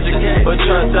education, but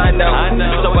trust I know.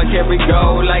 So I carry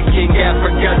gold like King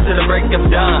Africa to the break of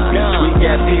dawn. We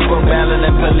got people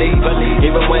battling police,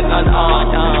 even when unarmed.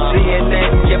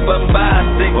 CNN, get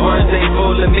bombastic, words ain't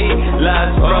fooling me.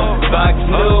 Lies from Fox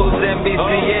News, NBC,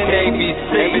 and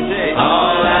ABC.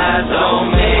 All eyes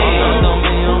on me. All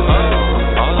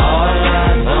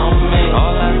eyes on me, on me. All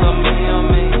eyes on me, on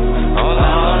me. All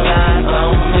eyes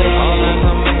on me,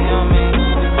 on me.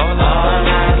 All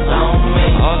eyes on me,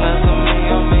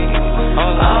 on me.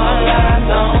 All eyes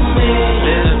on me.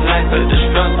 Live life of the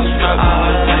struggle.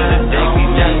 Live day we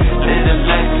die. Live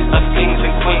life of kings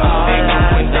and queens. They can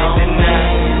take the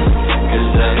name.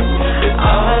 'Cause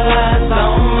all eyes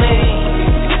on me.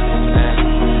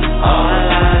 All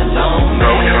eyes on me. Bro,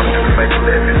 we trying to do to make a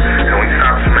living. And when you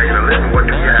stop to making a living, what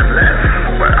do you have left?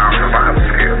 But our survival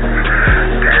skills.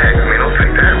 Dang, I mean, don't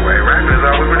take that away. Rapping is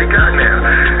all we really got now.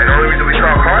 And the only reason we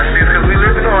talk harshly is because we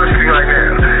live in harshly right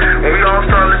now. When we all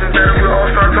start listening better, we all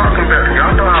start talking better.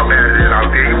 Y'all know how bad it is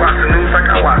out there. You watch the news like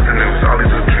I watch the news. All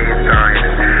these little kids dying.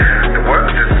 And the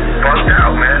world's just bugged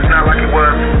out, man. It's not like it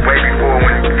was way before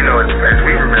when, you know, as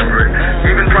we remember it.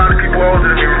 Even probably people older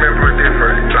than me remember it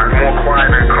different. It's like more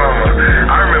quiet and calmer.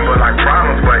 I remember like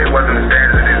problems, but it wasn't as bad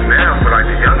as it is now for like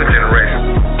the younger generation.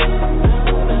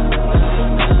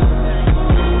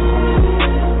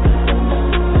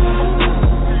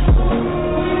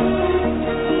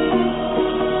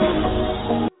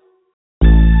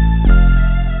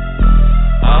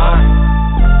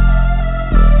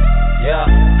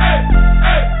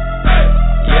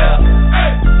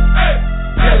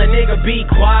 Be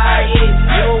quiet,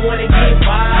 you don't wanna get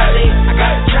violent. I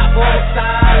got the chopper on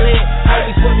silent.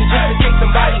 Always with me just in case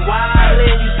somebody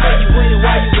wildin'. You say you with it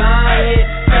while you lying.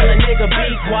 Tell a nigga be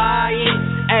quiet.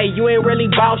 Hey, you ain't really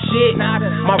bout shit.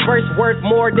 My verse worth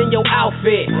more than your outfit.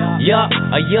 fit. Yup,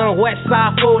 a young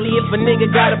Westside Foley. If a nigga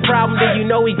got a problem, then you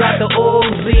know he got the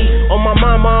Uzi. On my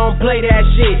mama, I don't play that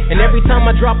shit. And every time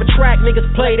I drop a track, niggas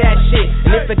play that shit.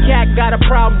 And if a cat got a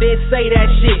problem, then say that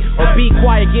shit. Or be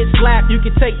quiet, get slapped, you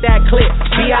can take that clip.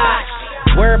 B.I.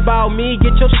 Worry about me,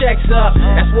 get your checks up.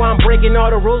 That's why I'm breaking all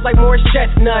the rules like Morris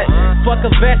Chestnut. Fuck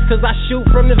a vest, cause I shoot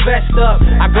from the vest up.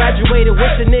 I graduated,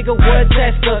 wish a nigga would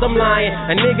test us. I'm lying,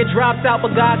 a nigga dropped out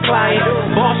but got client.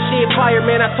 Boss shit,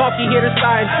 fireman, I talk, you hear the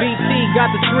science. BT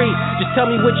got the street, just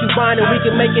tell me what you buying and we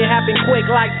can make it happen quick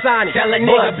like Sonic. Tell a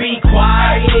nigga be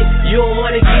quiet, you don't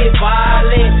wanna get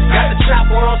violent. Got the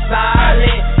chopper on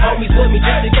silent, homies with me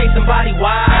just in case somebody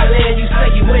wildin'. You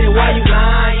say you with it, why you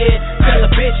lying? Tell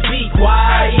a bitch be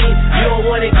quiet, you don't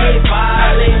wanna get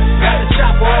violent. Got the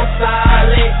chopper on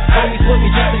silent, homies with me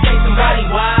just in case somebody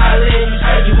wildin'. You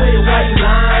say you with it, why you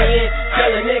lying?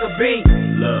 Tell a nigga be.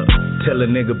 Look, tell a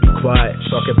nigga be quiet.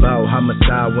 Talk about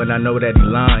homicide when I know that he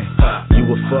lying. You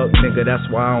a fuck nigga, that's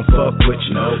why I don't fuck with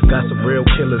you. Got some real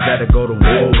killers that'll go to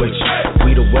war with you.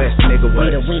 We the West nigga,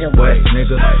 West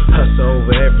nigga. Hustle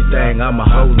over everything, I'm a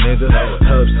hoe nigga.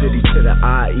 Hub City to the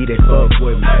IE, they fuck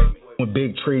with me. When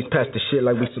big trees pass the shit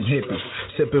like we some hippies.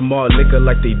 Sipping more liquor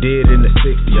like they did in the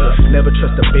 60s. Never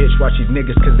trust a bitch, watch these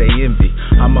niggas cause they envy.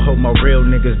 I'ma hold my real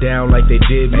niggas down like they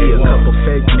did me. A couple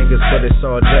fake niggas, but it's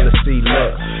all jealousy.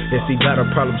 Look, if he got a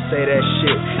problem, say that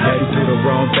shit. If he do the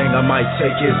wrong thing, I might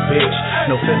take his bitch.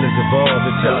 No feelings involved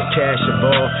until it's cash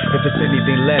involved. If it's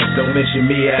anything less, don't mention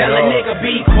me at all. Tell a nigga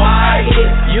be quiet,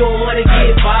 you don't wanna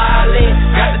get violent.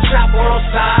 Got the chopper on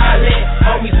silent,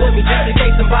 homies with me just in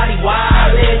case somebody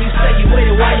wildin'. You say you with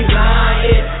it, why you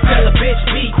lying? Tell a bitch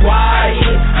be quiet,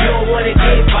 you don't wanna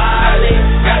get violent.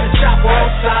 Got the chopper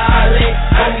on silent,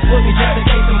 homies with me just in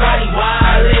case somebody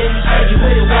wildin'. You say you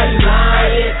with it, why you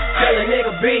lying? Tell a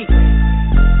nigga be.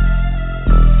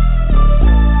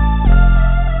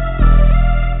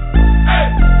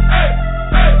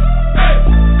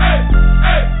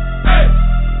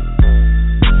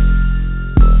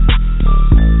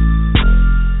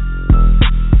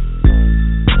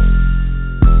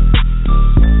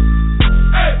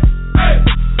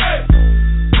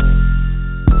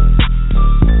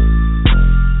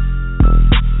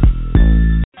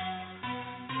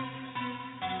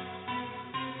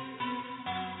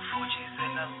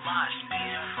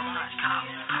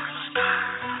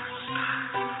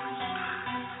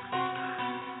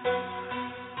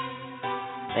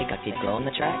 Think I keep blowing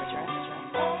the track?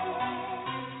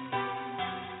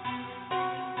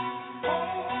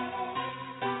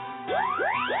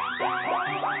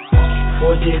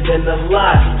 4 years in the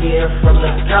lot, steer from the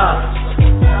top.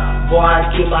 Boy, I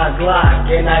keep my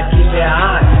Glock and I keep it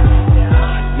hot.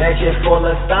 Matching full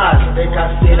of stars, think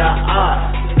I see the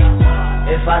art.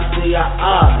 If I see a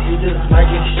art, he just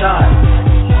might get shot.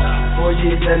 4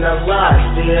 years in the lot,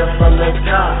 steer from the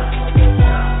top.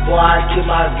 Boy, I keep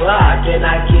my Glock and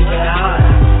I keep it hot.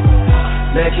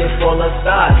 Matching full of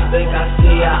stars, think I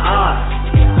see a art.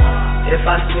 If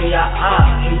I see a art,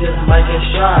 he just might get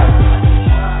shot.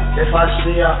 If I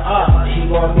see a art, he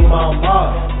gon' be my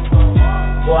mom.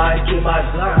 Boy, I keep my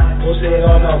Glock, pussy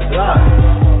on the block.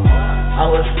 I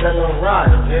was selling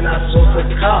rocks and I sold the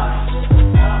cops.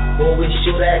 Boy, we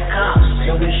shoot at cops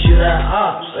and we shoot at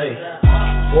ops. Hey,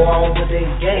 boy, I'm with the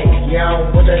gang, yeah, I'm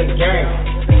with the gang.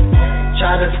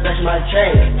 Try to snatch my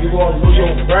chain, you gon' lose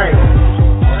your brain.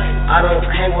 I don't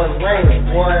hang with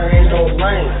lame, boy, ain't no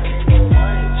lame.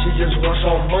 She just wants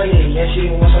some money, yeah,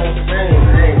 she wants some fame,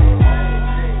 hey.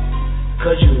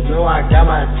 Cause you know I got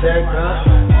my tech up.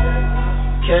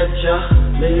 Catch up,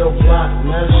 lay your block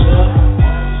mess up.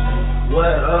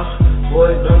 Wet up,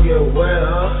 boy, don't get wet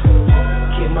up.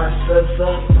 Keep my sets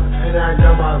up, and I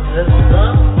got my vest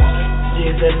up.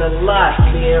 G's in the lot,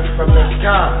 fleeing from the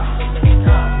cops.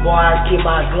 Boy, I keep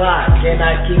my Glock, and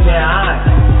I keep it hot.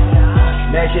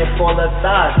 Matching full of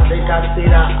thoughts, think I see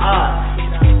the art.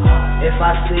 If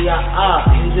I see a art,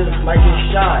 he just might get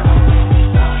shot.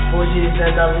 4 G's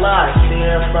in the lot,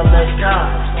 fleeing from the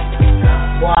cops.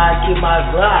 Boy, I keep my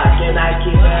Glock, and I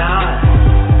keep it hot.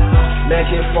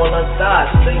 Matching full of thoughts,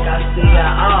 think I see a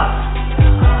art.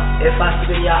 If I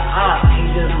see a art, he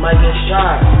just might get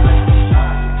shot.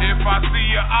 If I see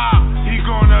a op, he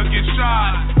gonna get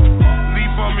shot.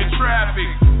 Leave him in traffic,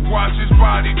 watch his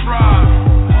body drop.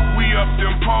 We up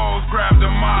them poles, grab the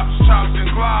mops, chops and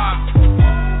glocks.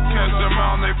 Catch them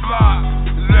on they block,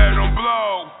 let them blow.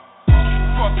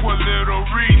 Fuck what little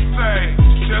Reese say,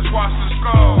 just watch the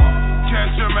scope.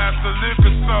 Catch him at the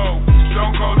liquor store,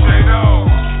 don't go J-Do.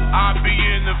 I be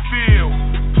in the field,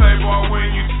 play ball when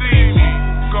you see me.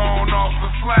 Going off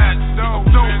the flat, dope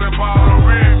and bottle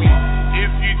Remy.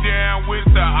 If you down with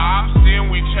the ops, then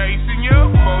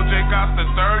got the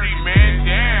 30, man,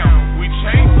 down. We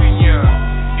chasing ya.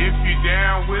 If you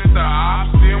down with the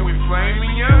ops, then we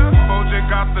flaming ya. Bojack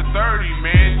got the 30,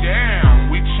 man, down.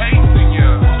 We chasing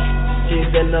ya. She's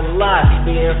in the lot,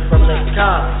 being from the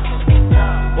cops.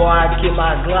 Boy, I keep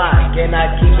my Glock and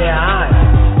I keep it high.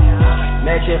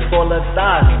 Mansion full of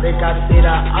thoughts, think I see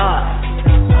the op.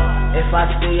 If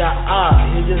I see a op,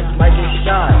 he just might get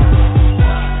shot.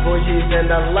 Boogie's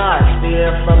in the lot,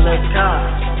 being from the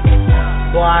cops.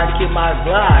 Boy, I keep my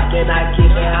Glock and I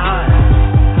keep it high.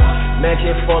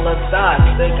 Mansion full of thoughts,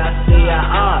 think I see a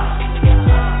op.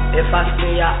 If I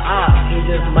see a op, he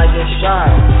just might get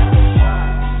shot.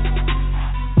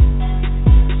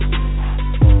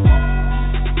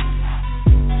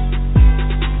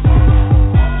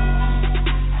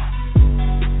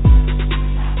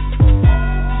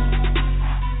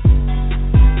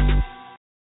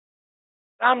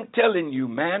 I'm telling you,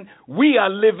 man, we are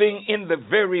living in the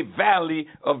very valley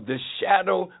of the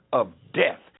shadow of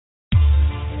death.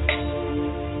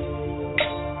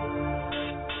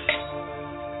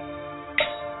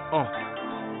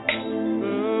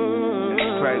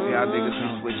 It's crazy how niggas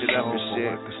can switch it up and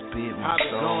shit. I've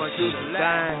been going through the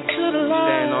line,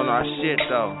 staying on our shit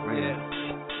though.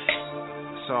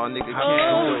 That's all a nigga can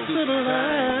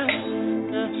do.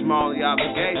 Small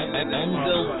obligation.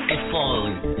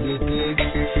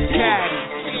 Caddy.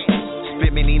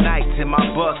 Spent many nights in my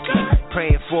bucket,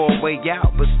 praying for a way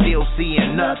out, but still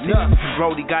seeing nothing.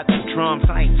 Brody got the drums,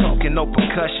 I ain't talking no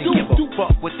percussion. Give a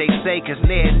fuck what they say, cause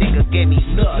that nigga gave me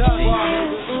nothing.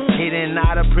 Getting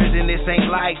out of prison, this ain't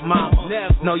like mama.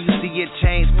 No, you see it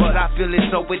change, but I feel it.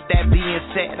 So with that being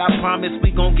said, I promise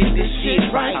we gon' get this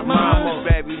shit right, mama.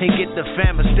 And get the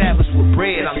fam established with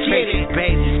bread. I'm chasing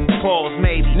babies, pause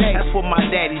maybe. That's what my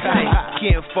daddy say.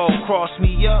 Kinfolk cross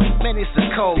me up, man, it's a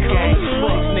cold game.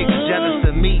 Fuck niggas jealous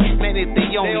of me, man, if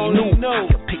they only knew I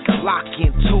could pick a lock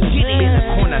in two. Get in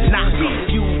the corner, knock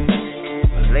on you.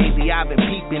 Lately I've been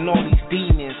peeping all these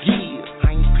demons.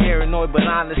 I ain't paranoid, but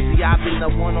honestly I've been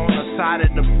the one on the side of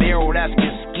the barrel that's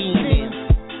been scheming.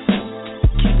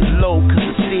 Keep it low, cause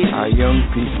it's serious. Our young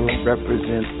people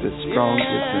represent the strongest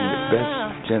and the best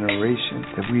generation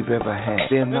that we've ever had.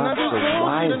 They're not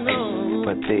surviving,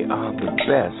 but they are the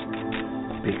best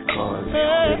because they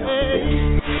are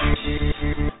them.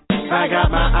 I got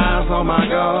my eyes on my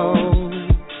goals.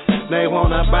 They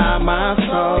wanna buy my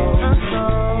soul.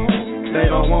 They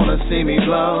don't wanna see me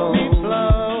blow.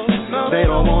 They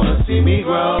don't wanna see me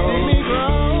grow.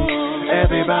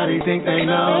 Everybody think they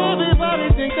know,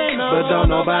 but don't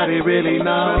nobody really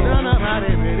know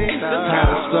how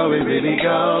the story really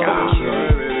goes.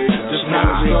 Just how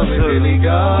the story really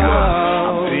goes.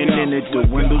 I've been in it, the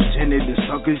windows tinted, the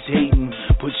suckers hating.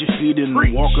 Put your feet in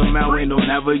them, walk them out, ain't no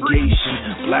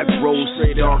navigation. Black roads,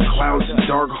 dark clouds, and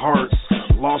dark hearts.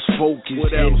 Lost focus,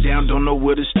 head down, don't know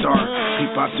where to start.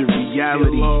 Peep out the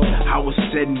reality, how it's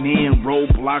setting in.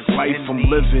 Roadblock life I'm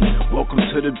living, welcome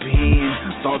to the pen.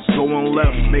 Thoughts going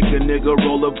left, make a nigga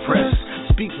roll a press.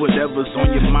 Speak whatever's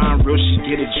on your mind, real shit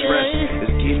get addressed.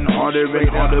 It's getting harder and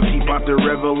harder, peep out the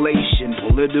revelation.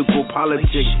 Political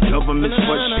politics, government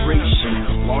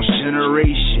frustration. Lost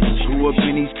generation, grew up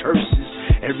in these curses.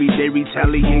 Everyday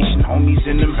retaliation, homies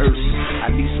in them hearses. I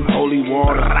need some holy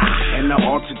water and the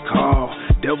altar call.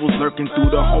 Devils lurking through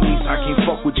the homies, I can't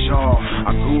fuck with y'all. I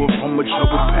grew up from a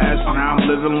troubled past, now I'm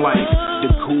living life.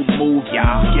 The cool move,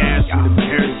 gas in the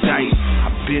paradise.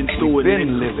 I've been through it.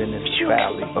 Been living in the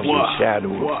valley of the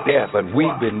shadow of death, but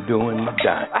we've been doing the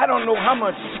dying. I don't know how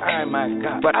much time I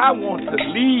got, but I want to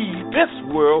leave this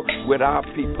world with our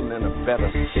people in a better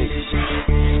state.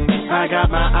 I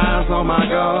got my eyes on my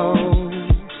goals.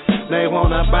 They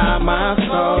wanna buy my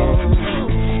soul.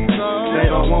 They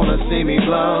don't wanna see me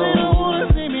blow.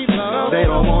 They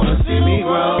don't wanna see me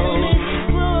grow.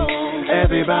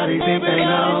 Everybody think they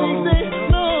know,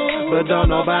 but don't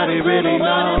nobody really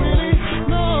know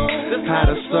just how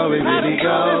the story really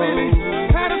goes.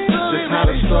 Just how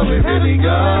the story really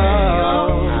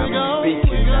goes. I'm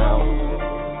speaking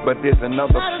now, but there's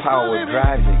another power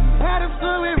driving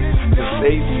to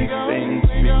say these things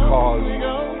because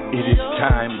it is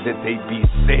time that they be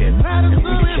said, and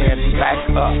we can't back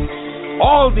up.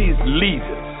 All these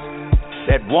leaders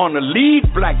that want to lead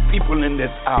black people in this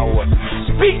hour,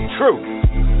 speak truth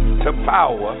to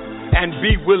power and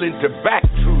be willing to back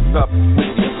truth up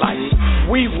with your life.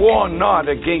 We war not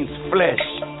against flesh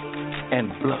and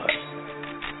blood,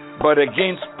 but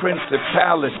against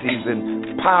principalities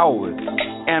and powers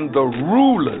and the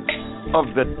rulers of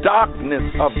the darkness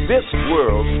of this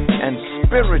world and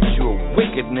spiritual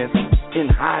wickedness in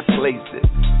high places.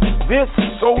 This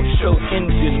social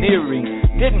engineering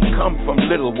didn't come from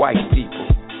little white people.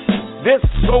 This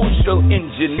social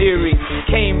engineering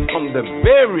came from the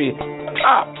very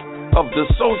top of the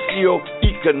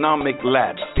socio-economic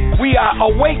ladder. We are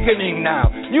awakening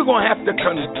now. You're going to have to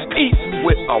compete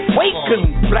with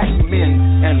awakened black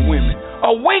men and women,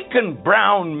 awakened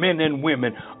brown men and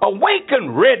women,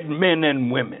 awakened red men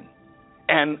and women,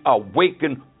 and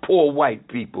awakened poor white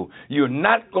people. You're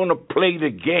not going to play the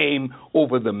game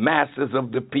over the masses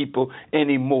of the people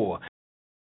anymore.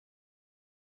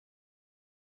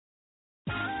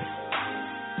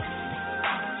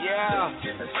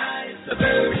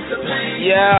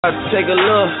 Yeah, take a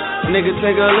look, nigga,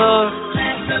 take a look.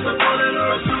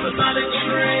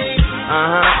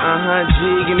 G,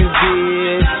 give me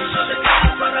this.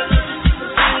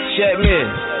 Check me.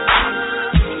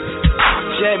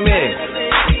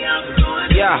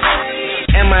 Yeah.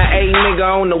 MIA nigga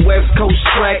on the West Coast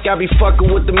track. I be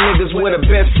fucking with them niggas where the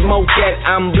best smoke at.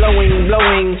 I'm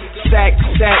blowing, sack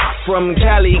from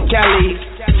Cali.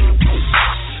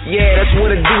 Yeah, that's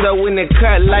what it do though in the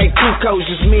cut like Cuco's.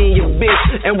 Just me and your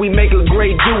bitch, and we make a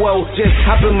great duo. Just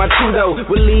hop in my two-though,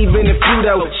 we're leaving the few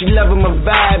though. She loving my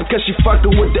vibe, cause she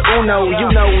fucking with the Uno.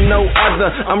 You know, no other,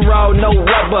 I'm raw, no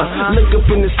rubber. Look up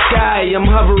in the sky, I'm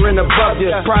hovering above you.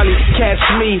 Probably catch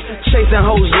me, chasing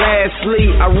hoes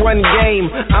lastly. I run game,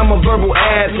 I'm a verbal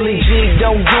athlete. G,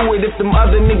 don't do it if them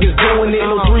other niggas doing it.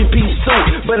 No three-piece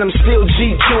suit, but I'm still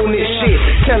G-tuning this shit.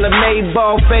 Tailor-made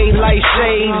ball fade, light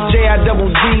shades,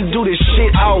 J-I-double-G. Do this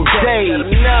shit all day. No.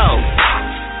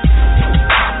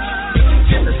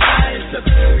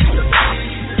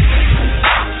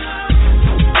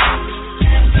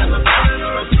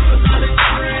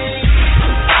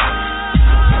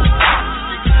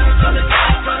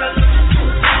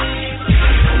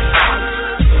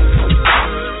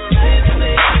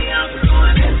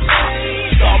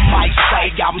 Some might say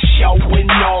I'm showing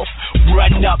off.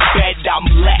 Run up bed, I'm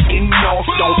letting off.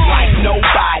 Don't like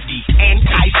nobody.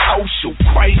 Antisocial,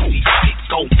 crazy shit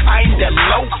go kinda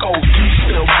loco. Used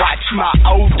to watch my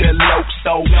older lokes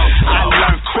though. I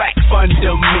learned crack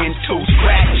fundamentals,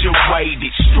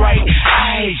 graduated straight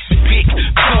A's, big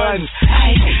guns,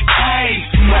 hey,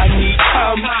 money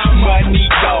come, money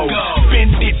go.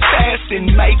 Spend it fast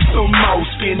and make some more.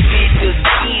 Spend it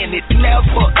again, it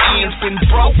never ends. Been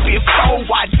broke before,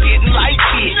 I didn't like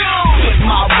it. Put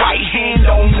my right hand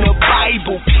on the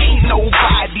Bible, can't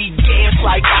nobody dance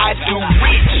like I do.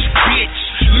 Rich bitch,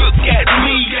 look at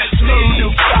me,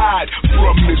 certified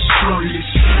from the streets.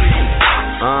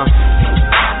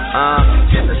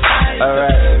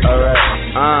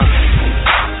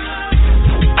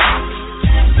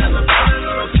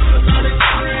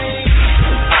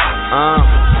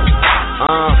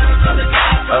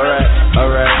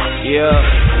 Alright, yeah.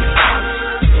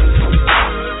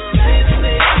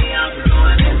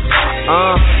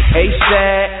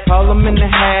 ASAP, Harlem in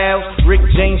the house, Rick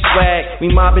James swag,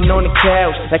 we mobbing on the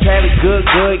couch. That Cali good,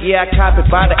 yeah, I cop it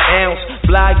by the ounce.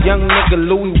 Fly young nigga,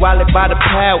 Louis wallet by the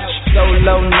pouch.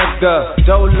 Dolo nigga,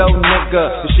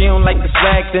 if she don't like the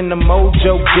swag, then the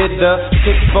mojo get her.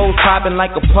 6'4" popping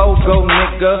like a pogo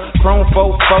nigga. Chrome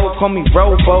 4'4", call me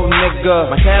Robo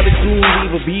nigga. My Cali green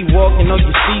leaver be walking, or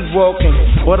you see walking.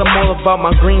 What I'm all about,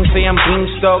 my green say I'm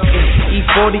beam stalking.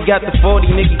 E40 got the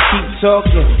 40, nigga keep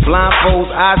talking.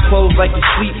 Blindfolds, eyes closed like you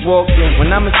sleepwalking.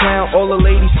 When I'm in town, all the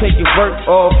ladies take your work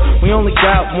off. We only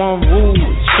got one rule,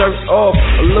 shirt off.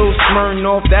 A little smirn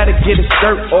off, that'll get a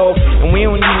skirt off. And we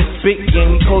don't even spit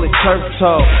game, we call it turf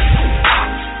talk.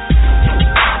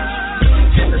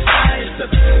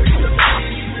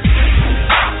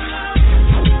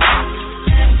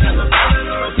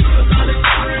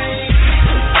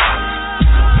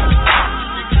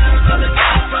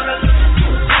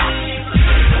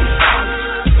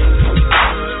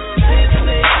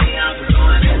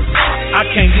 I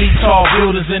can't lead tall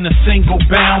buildings in a single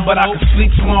bound, but I can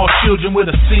sleep small children with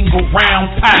a single round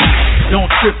pack. Don't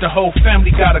trip, the whole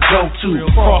family gotta go to.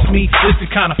 Cross me, this the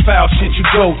kind of foul shit you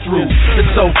go through.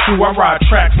 It's so true, I ride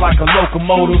tracks like a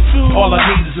locomotive. All I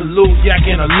need is a little yak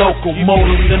and a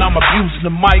locomotive. Then I'm abusing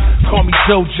the mic, call me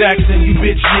Joe Jackson. You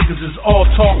bitch niggas is all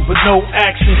talk but no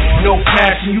action, no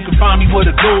passion. You can find me where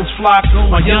the goons flock.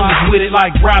 My youngest with it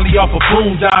like Riley off a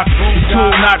boondock. The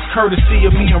tool knocks courtesy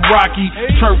of me and Rocky.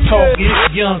 Turf talk,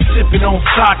 young sipping on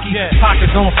sake.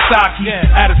 Pockets on stocky,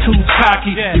 attitude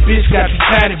cocky. Your bitch got you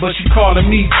tatted, but she calling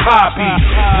me Poppy.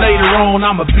 Later on,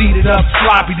 I'ma beat it up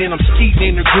sloppy. Then I'm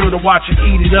skeeting in the grill to watch it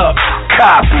eat it up.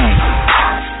 Copy.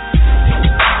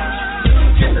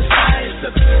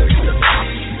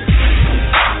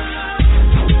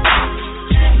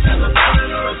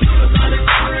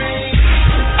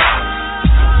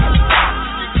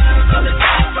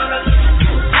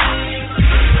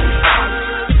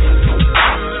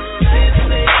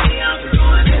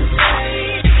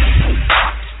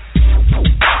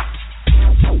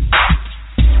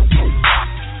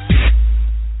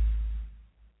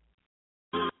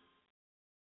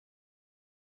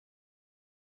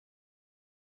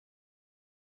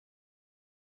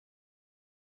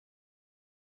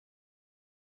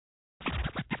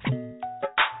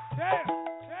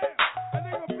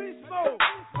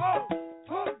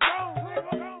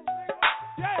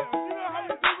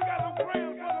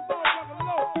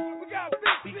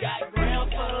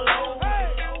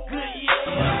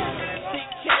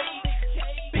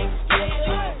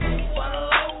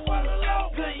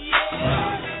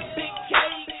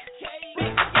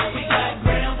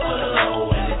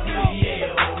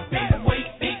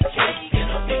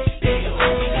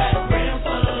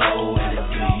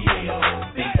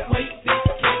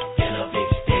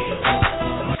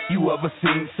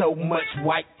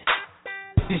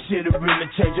 it'll really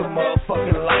change your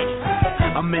motherfucking life.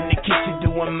 I'm in the kitchen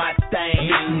doing my thing.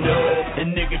 Listen up,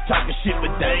 and niggas talking shit,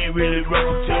 but they ain't really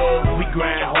rockin' tough. We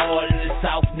grind hard in the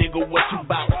South, nigga, what you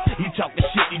bout? You talking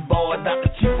shit, these boys out the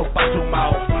chief about your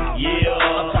mouth. Yeah,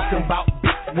 I'm talking about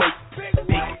big weight,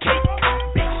 big cake,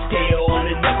 big scale, and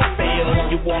it never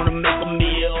fails. You wanna make a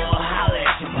meal, holla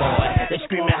at your boy. They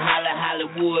screaming holla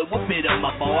Hollywood, what fit up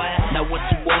my boy? Now what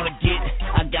you wanna get?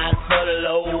 I got it for the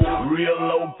low, real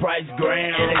low price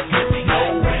gram, and it's good to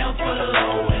go. Gram for the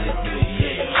low, and it's good,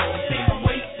 yeah. Big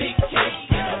weight, big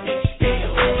cake, and a big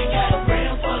scale. We got a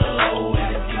gram for the low,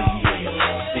 and it's good, yeah.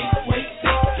 Big weight,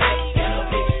 big cake, and a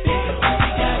big scale. We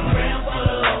got a gram for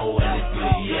the low, and it's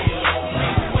good, yeah.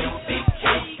 Big weight, big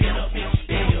cake, and a big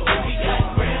scale. We got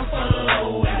a gram for the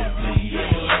low, and it's good,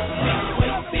 yeah. Big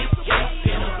weight, big cake,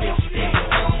 and a big scale.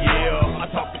 Yeah, I'm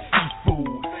talking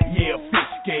seafood, yeah,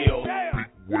 fish scale.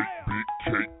 Big weight, big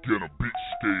cake, and a big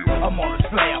scale. I'm on a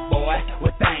slab, boy,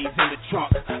 with things in the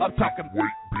trunk. I'm talking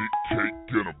weight, big cake,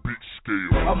 and a big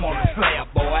scale. I'm on a slab,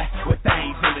 boy, with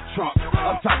things in the trunk.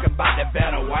 I'm talking about that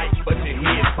better white, but your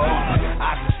head bump.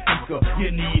 I can speaker,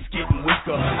 your knees getting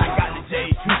weaker. I got the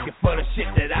J's tweaking for the shit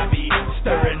that I be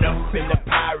stirring up in the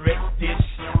Pyrex dish.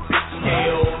 Big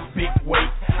scales, big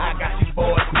weight, I got you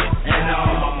boys pissed. And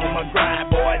I'm on my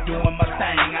grind, boy, doing my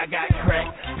thing. I got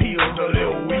crack, pills, a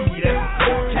little weed, and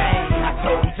cocaine. I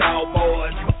told y'all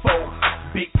boys before,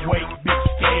 big weight, big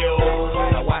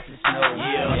scale. Now watch the snow,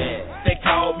 yeah. They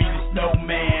call me the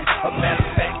snowman. A matter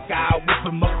of fact, I'll whip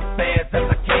him up as fast as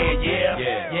I can, yeah.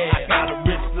 I got a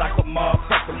wrist like a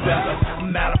motherfucking feather.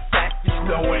 Matter of fact, it's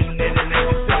snowing in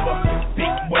December.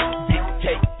 Big weight, big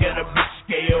cake, and a big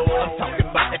scale. I'm talking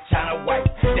about that China white,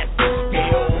 that big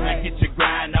scale. Now get your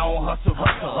grind on, hustle,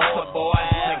 hustle, hustle, boy.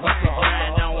 Hustle,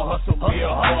 grind on, hustle,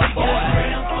 real hard, boy.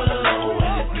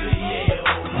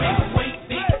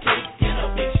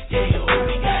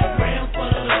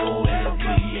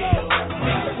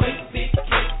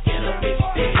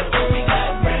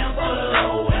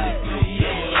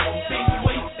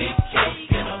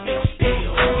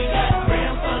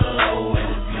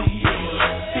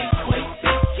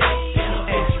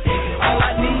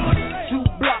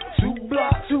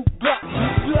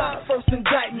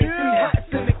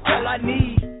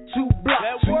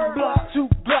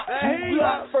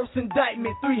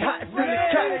 Indictment, 3 hots in the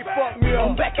car.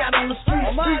 I'm back out on the street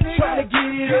trying to get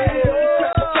it in.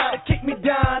 Try to kick me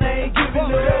down, I ain't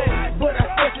giving it up. But I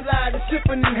specialize in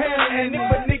shipping and handling. And if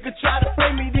a nigga try to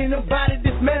play me, then the body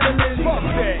dismantling. Fuck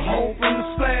that. Home from the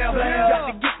slab,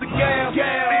 got to get the gal.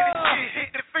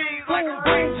 Hit the fiends like a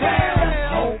ring jam.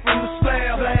 Home from the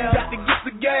slab, got to get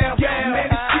the gal. Man,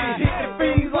 this shit hit the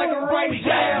fiends like a ring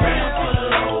jam.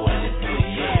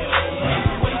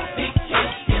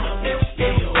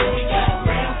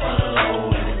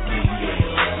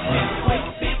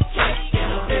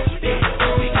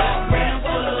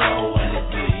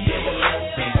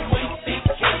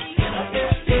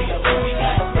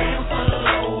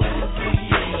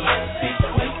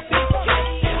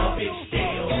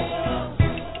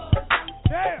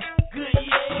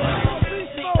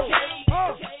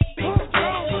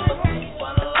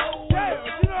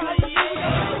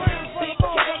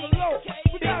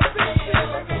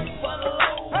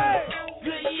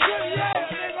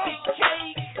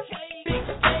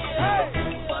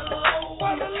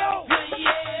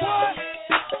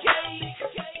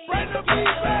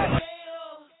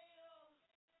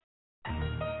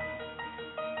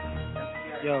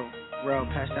 Yo, bro,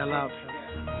 pass that loud.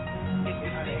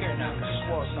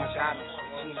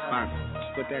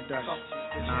 Put that dust.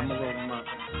 I'ma roll them up.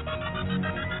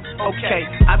 Okay,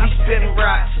 I be spitting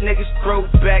rocks, niggas throw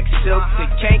back silk. They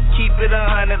can't keep it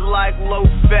 100 like low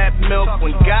fat milk.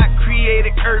 When God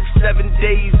created Earth, 7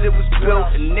 days it was built.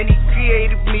 And then he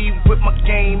created me with my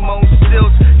game on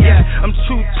stilts. Yeah, I'm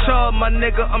too tall, my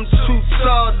nigga, I'm too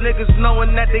tall. Niggas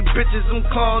knowing that they bitches, I'm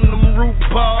calling them root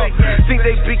balls. Think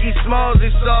they Biggie Smalls,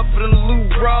 they softer than Lou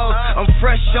Rawls. I'm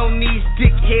fresh on these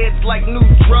dickheads like new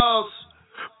draws.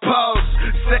 Pause.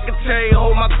 Secretary,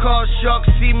 hold my car. Sharks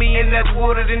see me in that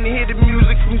water, then hear the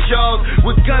music from Jaws.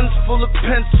 With guns full of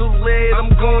pencil lead, I'm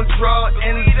gon' draw.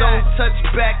 End zone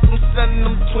touchback, I'm sending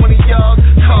them 20 yards.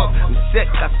 I'm sick,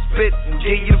 I spit and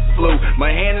give you the flu.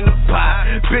 My hand in the pot,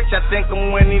 bitch, I think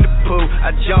I'm Winnie the Pooh. I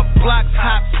jump blocks,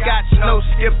 hopscotch, no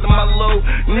skip to my low.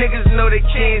 Niggas know they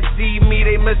can't see me,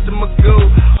 they Mr. Magoo.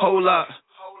 Hold up,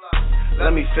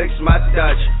 let me fix my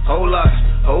Dutch. Hold up,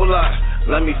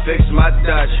 let me fix my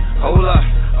Dutch. Hold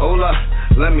up,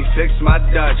 let me fix my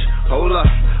Dutch. Hold up,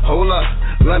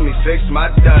 let me fix my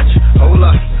Dutch. Hold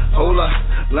up,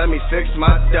 let me fix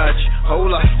my Dutch.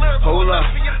 Hold up,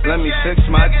 let me fix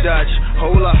my Dutch.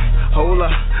 Hold up.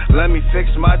 let me fix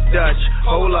my Dutch.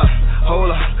 Hold up,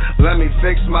 let me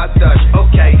fix my Dutch.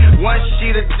 Okay, one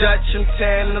sheet of Dutch, I'm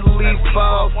tearing the leaf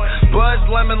off. Buzz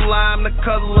lemon lime, the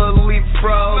color of leaf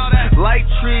froze. Light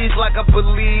trees like I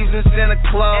believe in Santa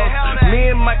Claus.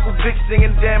 Me and Michael Vick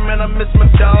singing, damn man, I miss my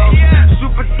dog.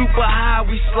 Super duper high,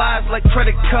 we slides like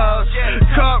credit cards.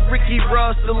 Caught Ricky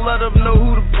Ross to let him know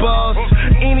who the boss.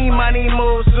 Any money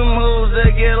moves, some hoes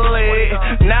that get laid.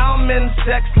 Now I'm in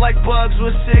sex like bugs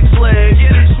with 6 legs.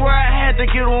 Swear I had to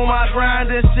get on my grind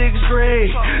in 6th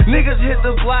grade. Niggas hit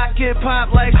the block, hip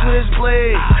hop like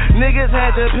switchblades. Niggas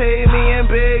had to pay me in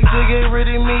big to get rid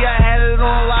of me. I had it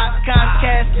on lock,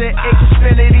 Comcast and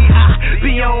Xfinity. I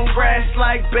be on grass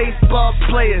like baseball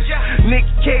players. Nick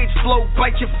Cage flow,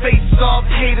 bite your face off.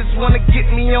 Haters wanna get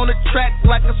me on the track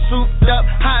like a souped up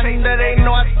Honda. They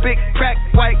know I spit crack,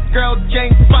 white girl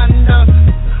Jane Fonda.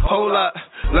 Hold up,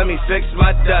 let me fix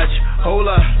my Dutch. Hold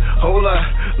up,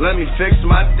 let me fix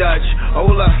my Dutch.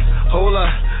 Hold up,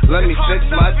 let me fix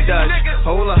my Dutch.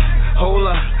 Hold up,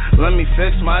 let me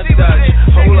fix my Dutch.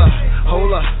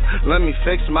 Hold up, let me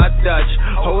fix my Dutch.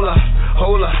 Hold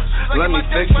up, let me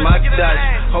fix my Dutch.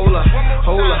 Hold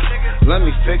up, let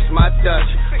me fix my Dutch.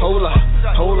 Hold up,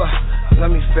 let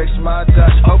me fix my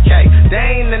Dutch. Okay,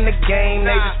 they ain't in the game,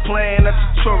 they just playing a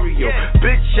tutorial.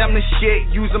 Bitch, I'm the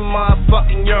shit, use a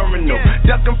motherfucking urinal.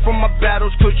 Ducking from my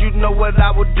battles, cause you know what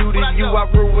I would do to you. I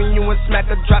ruin you and smack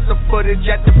or drop the footage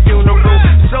at the funeral.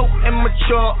 So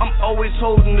immature, I'm always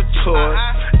holding the torch.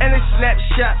 And it's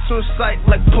snapshots on sight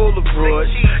like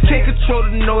Polaroids. Can't control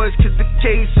the noise, cause the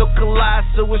case so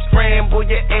colossal. It's scramble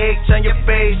your eggs on your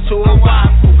face to a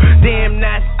waffle. Damn,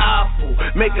 that's awful,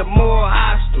 make it more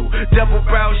hostile. Double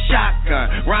barrel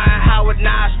shotgun, Ryan Howard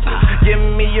nostril. Give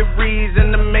me a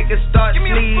reason to make it start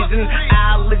sneezing.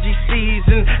 Allergy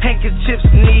season, handkerchiefs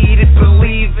needed.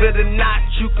 Believe it or not,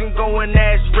 you can go and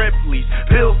ask Ripley's.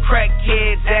 Bill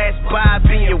crackheads, ask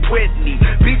Bobby and Whitney.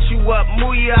 Beat you up,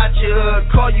 move you out your hood,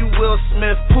 call you Will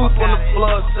Smith. Poop on the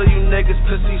floor so you niggas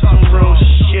could see some real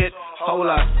shit. Hold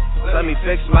up, let me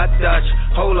fix my Dutch.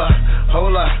 Hold up,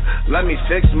 let me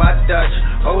fix my Dutch.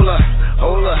 Hold up,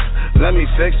 let me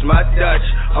fix my Dutch.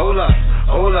 Hold up,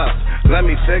 let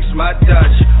me fix my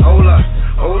Dutch. Hold up,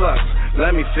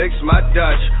 let me fix my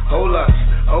Dutch. Hold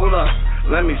up,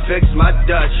 let me fix my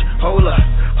Dutch. Hold up,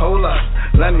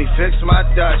 let me fix my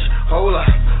Dutch. Hold up,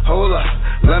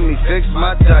 let me fix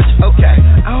my Dutch. Okay,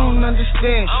 I don't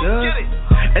understand, shit.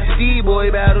 At the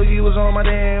D-boy battle, you was on my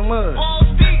damn wood.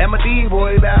 At my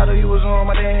D-boy battle, you was on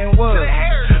my damn wood.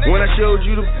 When I showed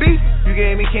you the beef, you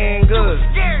gave me canned goods.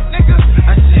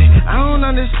 I said, I don't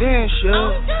understand,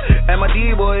 shit. At my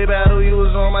D-boy battle, you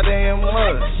was on my damn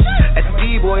wood. At the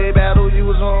D-boy battle, you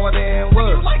was on my damn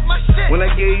wood. When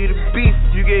I gave you the beef,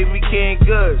 you gave me canned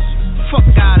goods. Fuck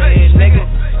out of here, nigga.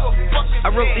 I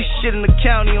wrote this shit in the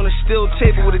county on a steel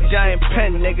table with a giant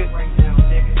pen, nigga.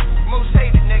 Most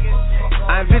hated, nigga.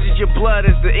 I envisage your blood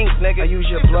as the ink, nigga. I use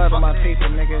your blood on my paper,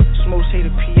 nigga. It's most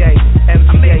hated PA,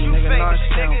 MVA, nigga.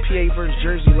 Norristown, PA versus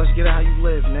Jersey. Let's get it how you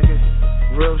live, nigga.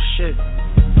 Real shit.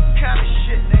 Kind of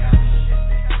shit, nigga.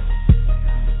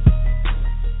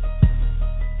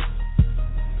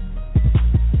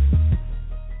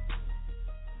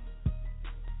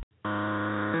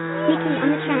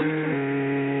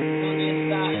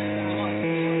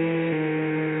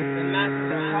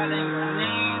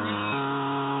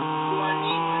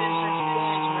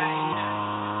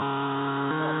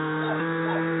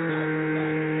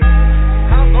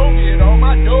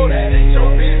 That ain't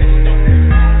your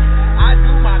business. I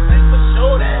do my thing for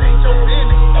sure, that ain't your business.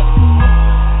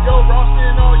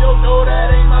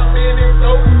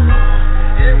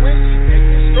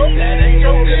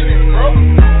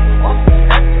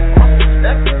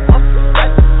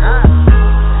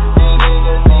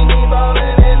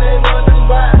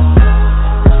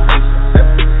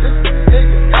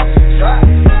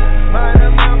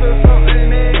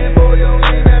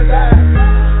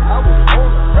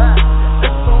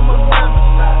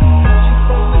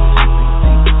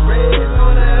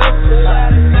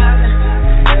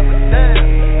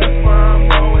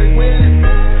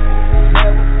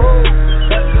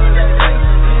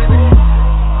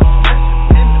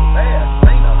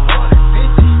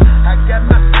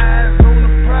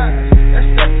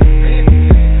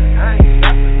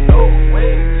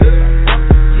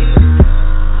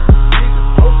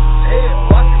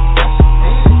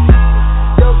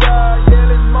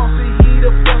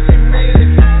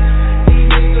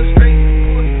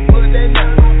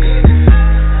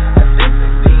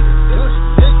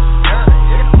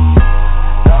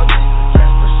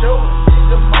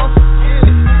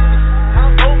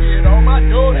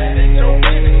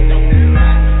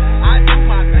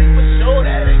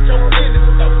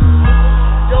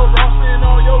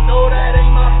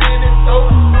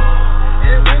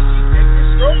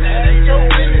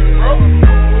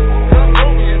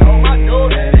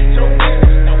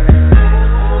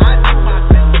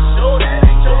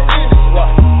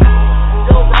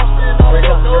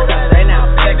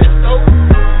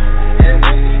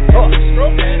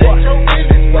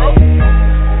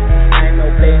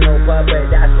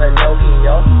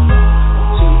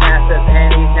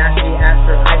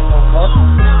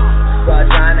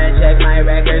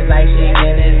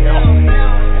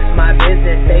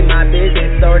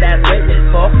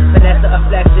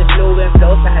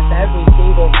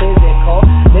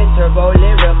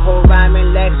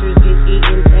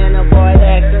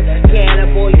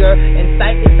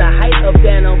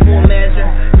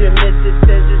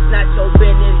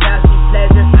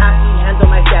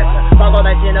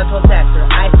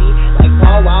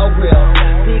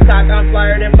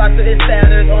 Burning box with his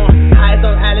standards on. Eyes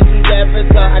on allergies, every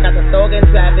I got the thug in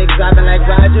traffic, driving like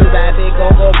Roger Rabbit.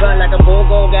 Go gun like a go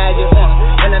gadget.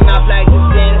 In the mouth like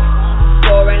it's Dennis.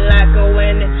 Scoring like a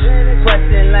winner.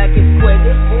 Questing like it's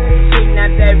Quidditch. Shooting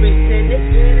out every sentence.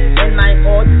 In my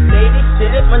alternative,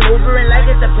 shit it. Maneuvering like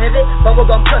it's a pivot.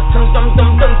 Bubblegum plus dum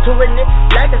touring it.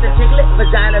 Like it's a chiclet.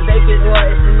 Vagina vacant or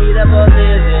it's in need of a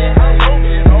visit.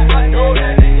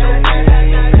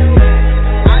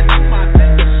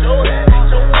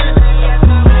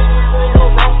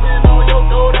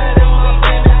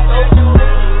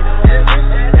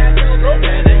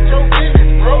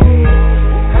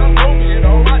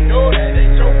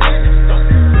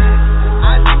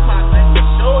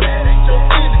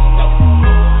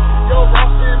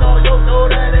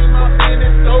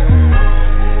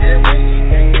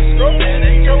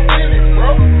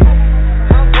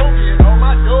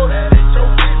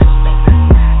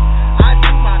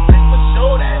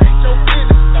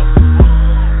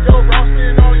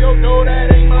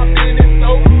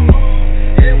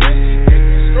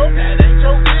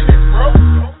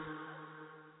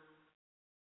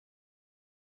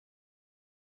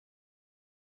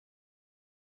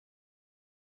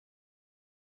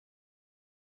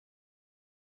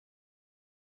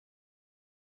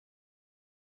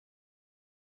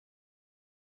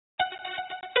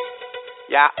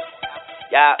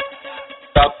 Yeah.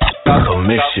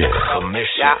 Commission.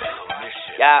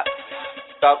 Yeah.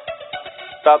 Stop.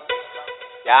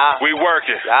 Yeah. We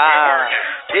working. Yeah.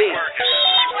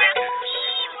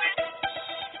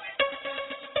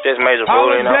 Just major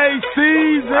bro, you know. Holiday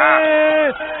season.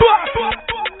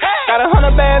 Got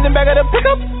 100 bands in back of the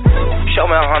pickup. Show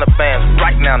me 100 bands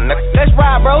right now, nigga. Let's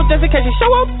ride, bro, just in case you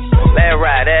show up. Let's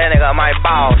ride, that nigga might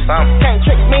ball something. Can't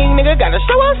trick me, nigga, gotta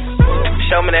show us.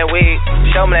 Show me that wig.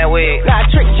 Nah,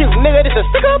 trick you, nigga, this a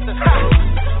stick up.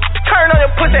 Turn on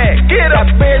your pussy, get up.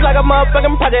 Got beards like a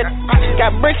motherfucking project.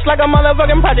 Got bricks like a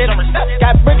motherfucking project.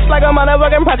 Got bricks like a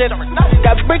motherfucking project.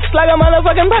 Got bricks like a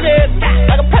motherfucking project.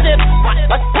 Like a project.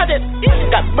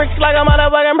 Got bricks like a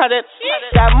motherfucking project.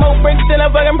 Got more bricks than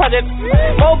a fucking project.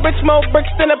 More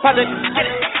bricks than a project.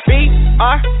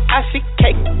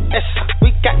 BRICK.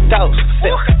 We got those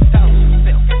still.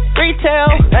 Retail,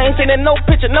 I ain't seen it, no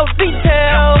picture, no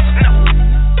details.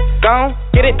 Gone,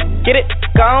 get it,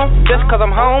 gone. Just cause I'm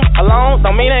home alone,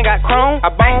 don't mean I ain't got chrome. I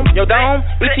bone your dome,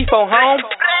 ET for home.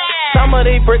 Some of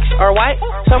these bricks are white,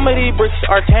 some of these bricks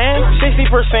are tan.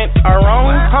 60% are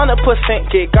wrong, 100%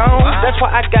 get gone. That's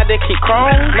why I got to keep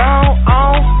chrome. No,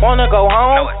 I don't wanna go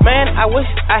home. Man, I wish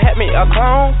I had me a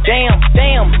clone. Damn,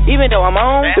 even though I'm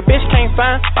on, the bitch can't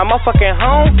find my motherfucking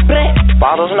home.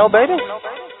 Bottles, no baby.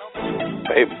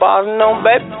 Baby bottles, no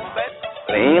baby.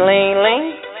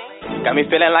 Lean. Got me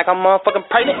feeling like I'm motherfucking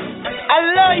pregnant. I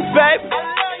love you, babe,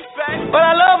 but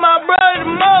I love my brother the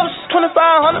most.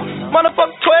 2500,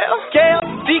 motherfucker 12. Yeah,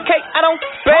 DK, I don't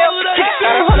bail.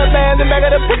 Got 100 bands in back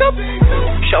of the pickup.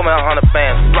 Show me 100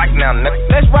 bands right now, nigga.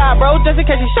 Let's ride, bro, just in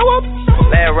case you show up.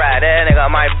 Let's ride, that nigga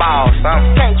might ball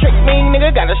something. Can't trick me,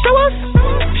 nigga, gotta show us.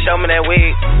 Show me that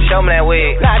wig.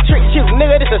 Nah, trick you,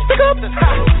 nigga, this a stick up.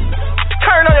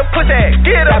 Turn on your pussy,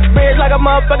 get up. Got beards like a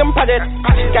motherfucking project.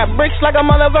 Got bricks like a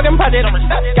motherfucking project.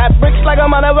 Got bricks like a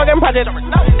motherfucking project.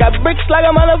 Got bricks like a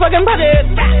motherfucking project.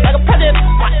 Like a project.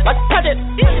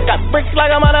 Got bricks like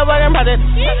a motherfucking project.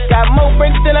 Got more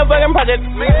bricks than a fucking project.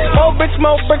 More bricks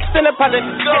than a project.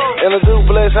 In a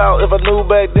duplex house, if I knew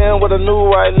back then what I knew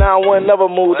right now, I wouldn't never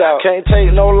moved out. Can't take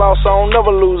no loss, I don't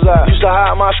never lose out. Used to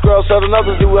hide my scrubs, tell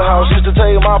another do a house. Used to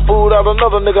take my food out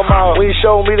another nigga mouth. When you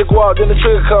show me the guap, then the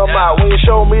trigger come out. When you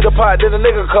show me the pot, then the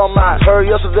nigga come out. Heard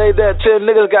yesterday that 10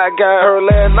 niggas got. Heard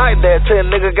last night that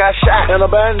 10 niggas got shot. In a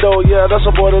bando, yeah, that's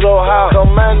a boy that old house.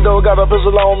 Commando got a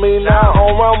pistol on me now.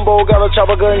 On Rumbo, got a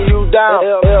chopper gun you down.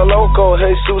 El Loco,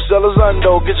 Jesus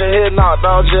Elizondo, get your head knocked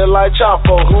out just like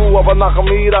Chapo. Who up a knock a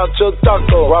meat out to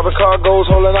taco. Robbing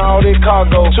cargoes, holding all their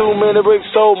cargo. Too many bricks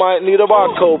sold, might need a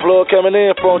barcode. Plug coming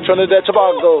in from Trinidad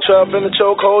Tobago. Trap in the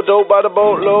chokehold, dope by the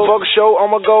boatload. Fuck a show,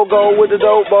 I'ma go with the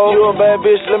dope boy. You a bad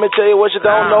bitch, let me tell you what you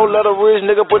don't know. Let a rich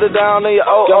nigga put it down in your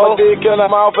got my dick in the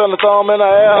mouth and the thumb in the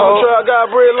asshole. I got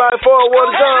bread like for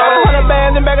what it's done. Got 100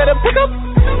 bands in back of the pickup.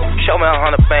 Show me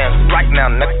 100 bands right now,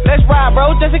 nigga. Let's ride,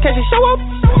 bro, just in case you show up.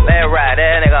 Let's ride,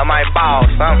 that nigga might ball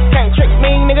something. Can't trick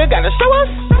me, nigga, gotta show us.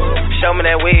 Show me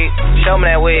that wig.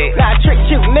 Nah, trick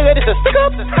you, nigga, this a stick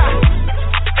up.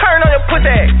 Turn on your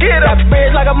pussy, get up. Got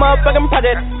beards like a motherfucking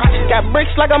project. Got bricks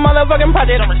like a motherfucking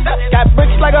project. Got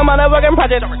bricks like a motherfucking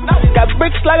project. Got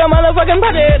bricks like a motherfucking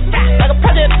project. Like a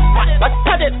project.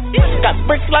 Got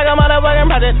bricks like a motherfucking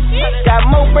project. Got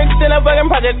more bricks than a fucking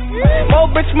project. More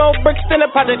bricks than a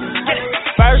project.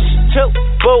 First two,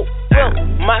 boot.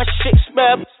 My shit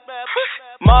smell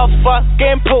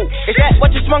motherfucking poop. Is that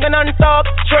what you smoking on the dog?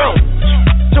 True.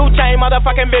 2 chain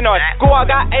motherfucking Venos. Go, I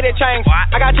got 80 chains.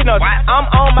 I got Chinos. I'm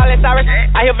on Miley Cyrus.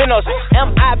 I hear Venos.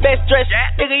 M.I. best dressed.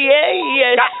 Nigga,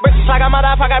 yeah. Got bricks like a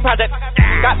motherfucking project.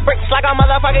 Got bricks like a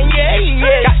motherfucking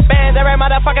yeah. Got bands every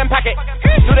motherfucking packet.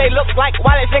 Do they look like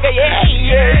wallets, nigga?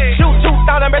 Yeah. Shoot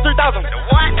 2,000, bet 3,000.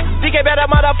 What? DK better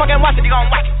motherfucking watch it. You gon'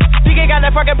 whack. DK got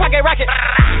that fucking pocket rocket.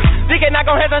 DK not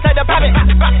gon' hesitate to pop it.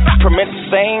 Permit to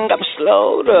sing, I'm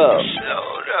slowed up.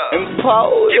 And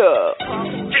pulled up.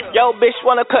 Yo, bitch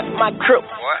wanna cut my crib.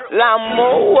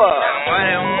 Lawnmower.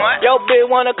 Yo, bitch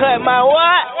wanna cut my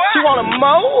what? She wanna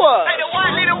mower.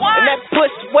 And that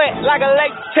puss wet like a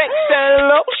latex and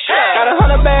lotion. Got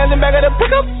 100 bands in back of the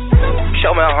pickup.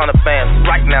 Show me 100 bands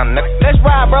right now, nigga. Let's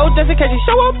ride, bro, just in case you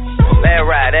show up. Let's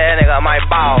ride, that nigga might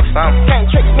ball something. Can't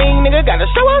trick me, nigga, gotta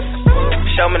show us.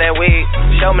 Show me that wig,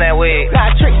 show me that wig.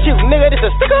 Nah, trick you, nigga, this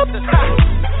a stick up.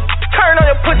 Turn on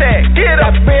your pussy, get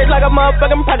up. Got bricks like a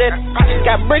motherfucking project.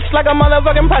 Got bricks like a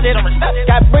motherfucking project.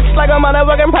 Got bricks like a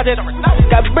motherfucking project.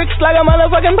 Got bricks like a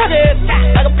motherfucking project.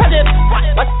 Like a project,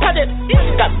 like a project.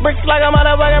 Got bricks like a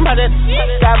motherfucking project.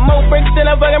 Got more bricks than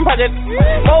a fucking project.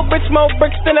 More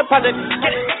bricks than a project.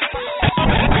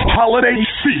 Holiday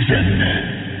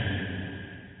season.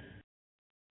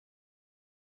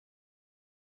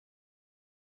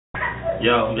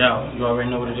 Yo, you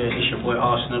already know what it is. It's your boy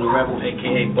Arsenal the Rebel,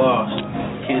 a.k.a. Bars.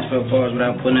 Can't spell bars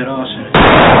without putting that Arsenal.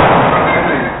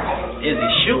 Is he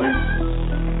shooting?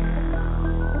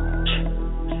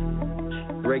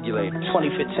 Regulate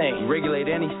 2015. Regulate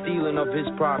any stealing of his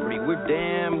property. We're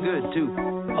damn good, too.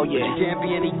 Oh, yeah. But you can't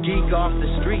be any geek off the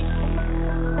street.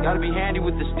 Gotta be handy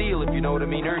with the steel, if you know what I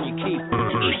mean. Earn your keep.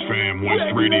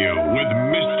 FRIDAYZ with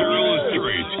Mr.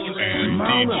 Illustrate and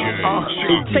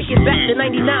DJ Take it back to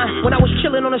 99 when I was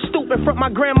chilling on a stoop in front of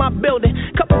my grandma building.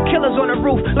 Couple killers on the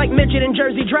roof like Midget and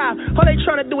Jersey Drive. All they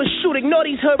trying to do is shoot, ignore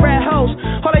these hood rat hoes.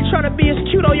 All they trying to be is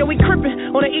cute, oh yo, we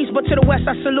crippin'. On the east but to the west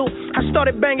I salute. I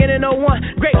started banging in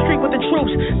 01, Great Street with the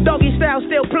troops. Doggy style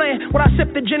still playing when I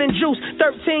sipped the gin and juice.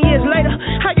 13 years later,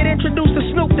 I get introduced to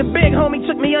Snoop. The big homie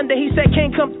took me under, he said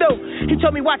can't come through. He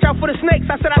told me watch out for the snakes,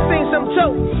 I said I seen some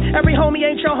too. Every homie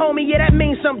ain't your homie, yeah that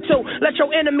means something too. Let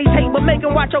your enemies hate but make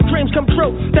them watch your dreams come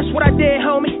true. That's what I did,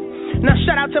 homie. Now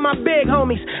shout out to my big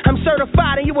homies. I'm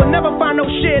certified and you will never find no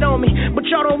shit on me. But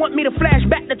y'all don't want me to flash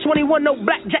back to 21, no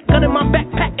blackjack gun in my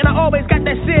backpack. And I always got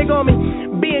that SIG on me.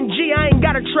 B&G, I ain't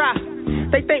gotta try.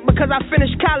 They think because I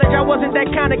finished college I wasn't that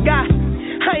kind of guy.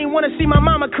 I ain't wanna see my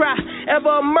mama cry.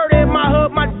 Ever a murder in my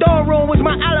hood, my dorm room was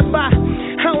my alibi.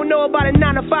 I don't know about a 9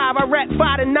 to 5, I rap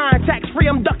 5 to 9. Tax free,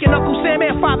 I'm ducking Uncle Sam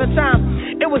and Father Time.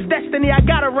 It was destiny, I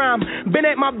got a rhyme. Been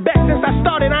at my best since I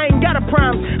started, I ain't got a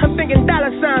prime. I'm thinking dollar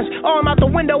signs, arm out the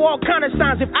window, all kind of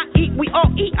signs. If I eat, we all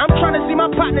eat, I'm trying to see my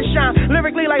partner shine.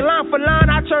 Lyrically like line for line,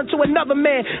 I turn to another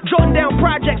man. Jordan down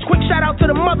projects, quick shout out to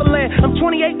the motherland. I'm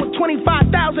 28 with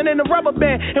 25,000 in the rubber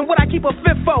band. And what I keep a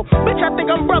fifth for, bitch I think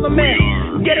I'm brother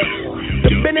man. Get it? The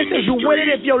business is you with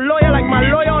it. If your lawyer like my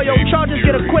lawyer, all your charges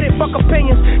get acquitted. Fuck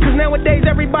opinions, cause nowadays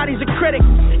everybody's a critic.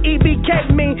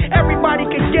 EBK mean everybody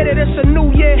can get it. It's a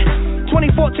new year.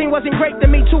 2014 wasn't great to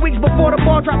me. 2 weeks before the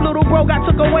ball dropped, little bro got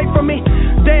took away from me.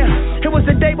 Damn, it was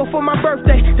the day before my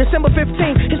birthday, December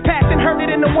 15th. His passing hurt it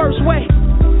in the worst way.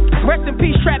 Rest in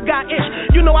peace, trap guy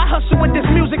ish. You know I hustle with this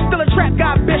music, still a trap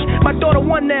guy, bitch. My daughter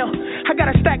won now, I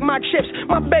gotta stack my chips.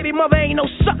 My baby mother ain't no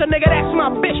sucker, nigga, that's my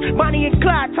bitch. Bonnie and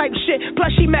Clyde type shit, plus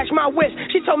she matched my whisk.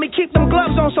 She told me keep them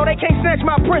gloves on so they can't snatch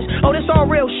my prince. Oh, this all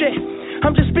real shit.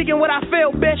 I'm just speaking what I feel,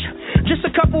 bitch. Just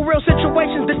a couple real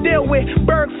situations to deal with.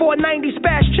 Berg 490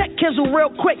 Spash, check Kizzle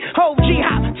real quick. Ho,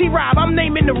 G-Hop, T-Rob, I'm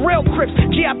naming the real Crips.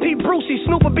 G.I.P. Brucey,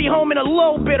 Snoop will be home in a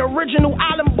little bit. Original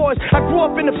Island Boys, I grew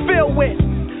up in the field with.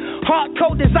 Hard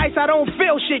coat is ice, I don't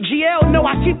feel shit. GL know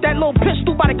I keep that little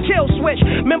pistol by the kill switch.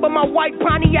 Remember my white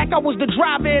Pontiac, I was the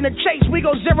driver in the chase. We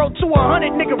go 0 to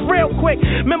 100, nigga, real quick.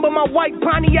 Remember my white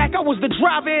Pontiac, I was the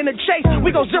driver in the chase. We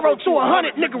go 0 to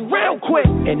 100, nigga, real quick.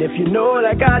 And if you know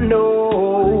like I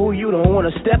know, you don't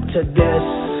wanna step to this.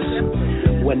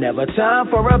 Whenever time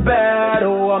for a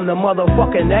battle, I'm the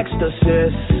motherfucking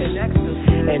exorcist.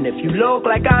 And if you look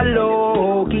like I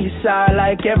look, east side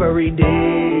like every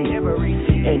day.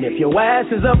 And if your ass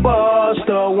is a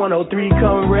buster, 103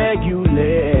 come regulate.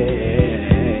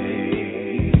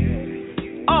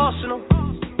 Arsenal.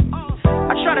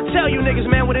 I try to tell you niggas,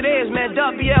 man, what it is, man.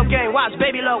 WBL gang, watch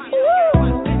Baby Low.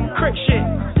 Crip shit.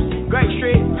 Great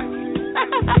Street.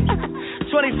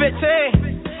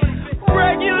 2015.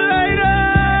 Regulator.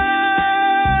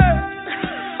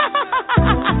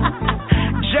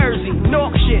 Jersey,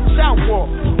 North shit, Southwark.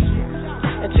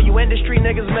 industry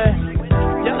niggas, man,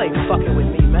 y'all ain't fucking with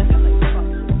me,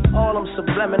 man. All them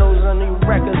subliminals on new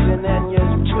records and then your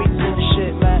tweets and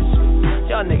shit, man.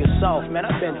 Y'all niggas soft, man.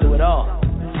 I've been through it all.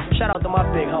 Shout out to my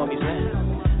big homies,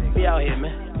 man. We out here,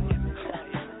 man.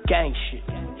 Gang shit.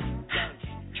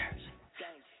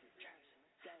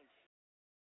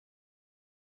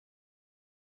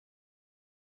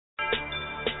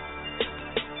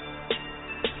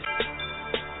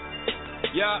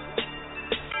 Yeah.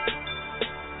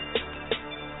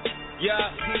 Yeah,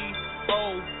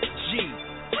 P-O-G.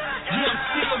 Yeah, I'm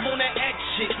still on that X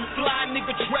shit. Fly nigga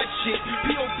dress shit.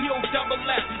 P-O-P-O double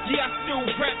F. Yeah, I still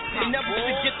rep it. Never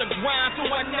forget the grind, so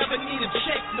I never need a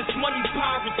checklist. Money,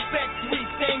 power, respect.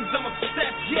 3 things I'm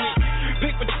obsessed with.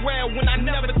 Paper trail when I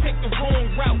never take the wrong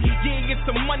route. Yeah, it's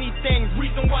a money thing.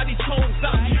 Reason why these hoes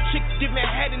out. Chicks give me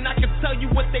head and I can tell you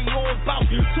what they all about.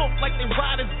 Talk like they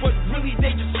riders, but really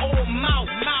they just all mouth.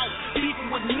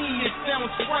 Even with me, it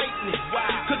sounds frightening.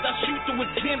 Cause I shoot till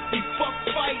it's empty. Fuck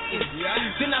fighting.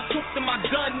 Then I took to my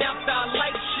gun after I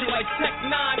like shit. Like Tech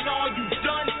 9, are you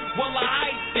done? Well,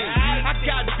 I think I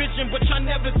got vision, but y'all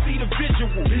never see the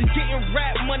visual. Getting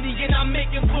rap money and I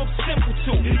make it look simple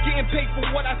too. Getting paid for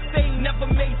what I say never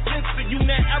made sense to you.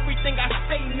 Now everything I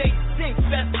say makes sense.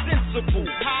 That's sensible.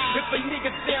 If a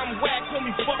nigga say I'm whack, call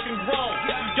me fucking wrong.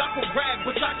 Y'all can rap,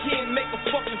 but y'all can't make a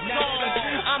fucking song.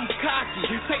 I'm cocky.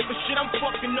 Take the shit I'm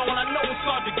fucking on. I know it's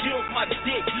hard to deal with my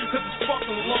dick, cause it's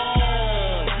fucking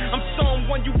long. I'm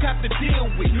someone you have to deal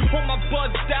with. All my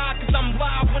buds die cause I'm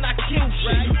live when I kill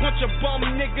shit. Bunch of bum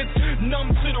niggas, numb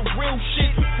to the real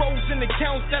shit. Frozen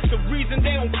accounts, that's the reason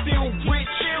they don't feel rich.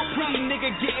 Pretty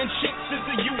nigga getting chicks is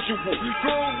the usual.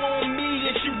 Girl on me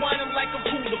and she whining like a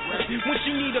cooler. When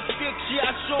she need a fix, yeah,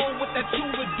 I show her what that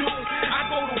tool would do. I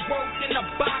go to work in the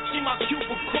box, in my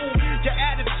cubicle. Your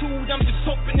attitude, I'm just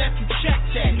hoping that you check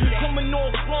that. Coming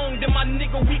off long, then my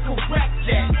nigga, we correct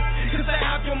that. Cause I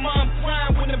have your mom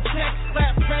crying when them texts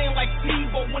slap playing like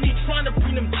Steve-O when he trying to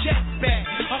bring them jets back.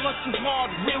 I hustle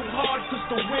hard, real hard, cause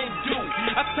the rent due.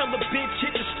 I tell a bitch,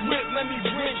 hit the strip, let me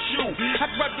rent you. I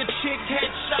grab your chick,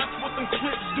 headshots with them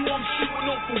clips do. I'm shooting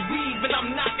off a weave and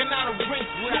I'm knocking out a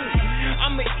rinse too.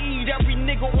 I'ma eat every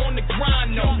nigga on the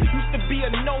grind, no. Used to be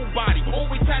a nobody,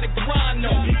 always had a grind,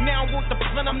 no. Now I'm worth the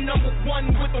plan, I'm number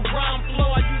 1 with a rhyme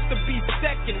flow. I used to be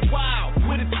second, wow,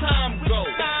 where the time go?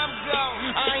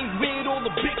 I ain't with all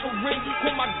the bickering.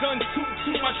 Put my gun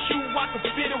to my shoe, I can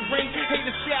fit a ring. Hate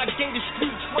to say I gave the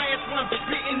street trash when I'm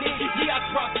spitting it. Yeah, I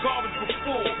dropped garbage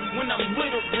before when I'm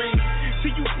littering.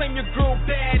 See you claim your girl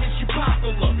bad and she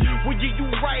popular. Well, yeah, you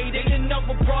right, ain't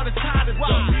another broad as hot as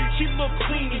her. She look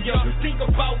clean in ya, think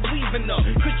about leaving her.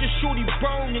 Cause your shorty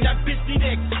burning, that bitch need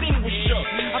an extinguisher.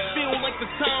 I feel like the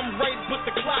time right, but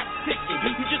the clock's ticking.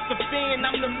 You just a fan,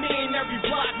 I'm the man every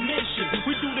block mentioned.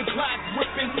 We do the Glock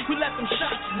ripping, we let them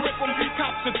shots rip them.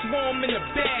 Cops are swarm in the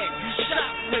bag,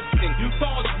 shoplifting.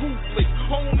 Thoughts ruthless,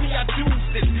 homie, I do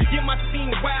this. Yeah, my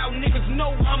team wild, niggas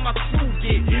know how my crew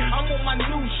get. I'm on my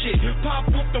new shit, pop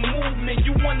up the movement.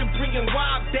 You wanna bring in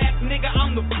wild back, nigga,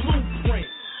 I'm the blueprint.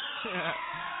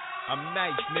 I'm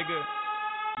nice, nigga.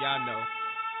 Y'all know.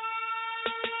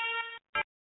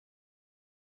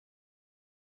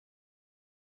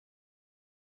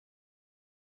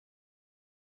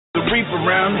 The reef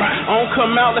around me. I don't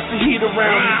come out, let the heat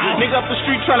around me. Nigga up the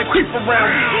street trying to creep around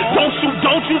me. Don't shoot,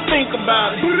 don't you think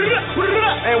about it.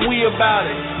 And we about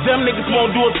it. Them niggas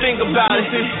won't do a thing about it.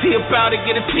 See about it,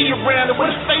 get a T around it. What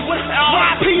a face,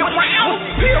 RIP around.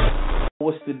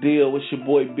 What's the deal? It's your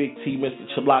boy Big T, Mr.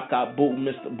 Chalaka Boo,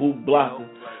 Mr. Boo Blocker.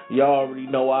 Y'all already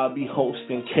know I'll be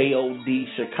hosting KOD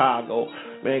Chicago.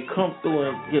 Man, come through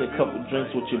and get a couple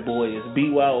drinks with your boy. It's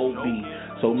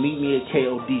BYOB. So meet me at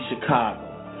KOD Chicago.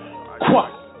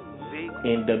 Quack!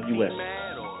 NWS.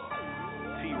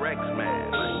 T-Rex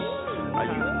man, like, are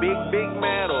you big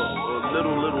man or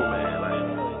little man? Like,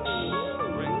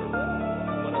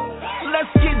 let's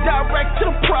get direct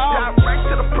to the problem.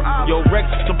 Yo, Rex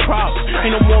is the problem.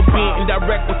 Ain't no more being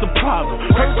indirect with the problem.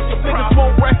 Hurt with the niggas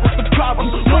won't wreck with the problem.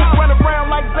 Won't run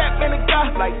around like Batman and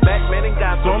Gotham.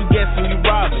 So I'm guessing you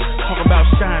robbing. Talk about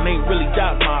shine, ain't really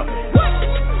dot mobbing.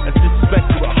 That's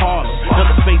disrespectful to Harlem.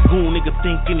 Another fake goon nigga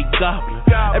thinking he goblin.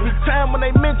 Every time when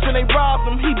they mention they robbed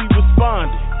him, he be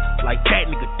responding like that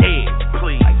nigga dead,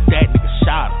 please. Like that nigga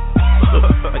shot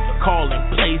him. Like he calling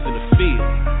plays in the field.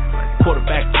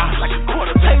 Quarterback out like a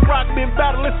quarterback. Tay-Rock been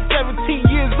battling for 17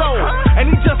 years old, and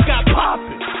he just got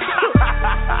poppin'.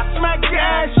 Smack your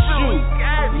ass shoot.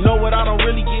 You know what I don't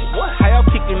really get? How y'all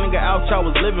kick the nigga out y'all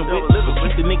was living with?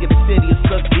 Keep the nigga that said he a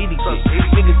suck diddy kid.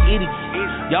 Niggas idiots.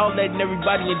 Y'all letting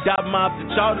everybody in dot mob that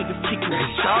y'all niggas kicking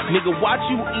with. Nigga, watch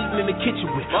you eating in the kitchen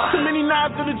with. Too many knives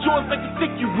knives in the joints they can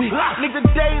stick you with. Nigga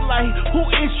daylight, who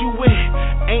is you with?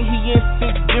 Ain't he in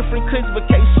 6 different clips, but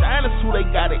K-Shine is who they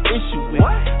got an issue with.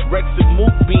 Rex and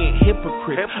Mook being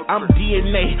hypocrite. I'm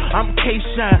DNA, I'm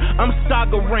K-Shine, I'm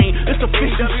Saga Rain. It's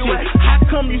official shit. How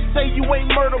come you say you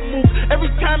ain't Murder Mook?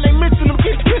 Every time they mention him,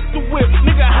 get pistol whipped.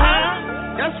 Nigga,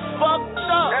 that's fucked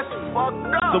up. That's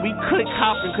fucked up. So we click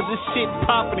hopping cause this shit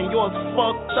popping and yours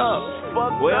fucked up.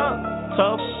 Well,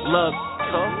 tough luck.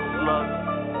 Tough luck.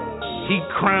 He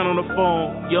crying on the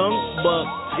phone. Young Buck.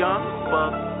 Young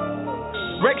Buck.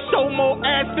 Rex show more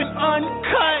ass than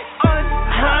uncut.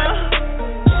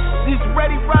 This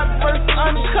Ready Rock versus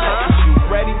uncut. You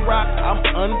Ready Rock, I'm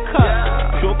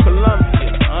uncut. Pure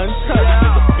Columbia, untouched.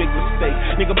 Nigga, big mistake.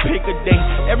 Nigga, pick a date.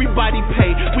 Everybody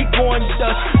pay. We going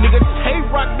Dutch. Nigga,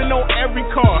 Tay-Rock been on every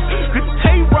car. Cause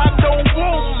Tay-Rock don't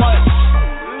want much.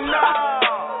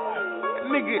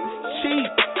 Nah. Nigga, it's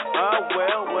cheap.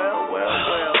 Well.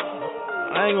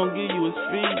 I ain't gonna give you a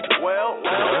speed. Well.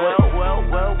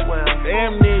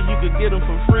 Damn near you could get them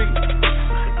for free.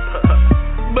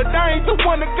 But I ain't the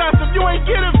one to gossip, you ain't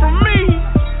get it from me.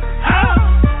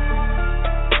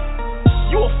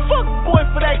 You a fuck boy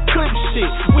for that clip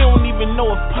shit. We don't even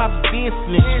know if Pop's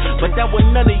business, but that was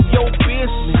none of your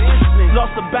business.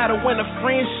 Lost a battle and a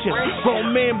friendship.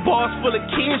 Grown man bars full of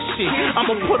kid shit.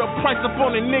 I'ma put a price up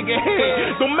on a nigga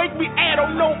head. Don't make me add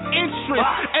on no interest.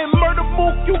 And Murder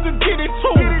Mook, you can get it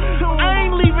too. I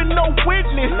ain't leaving no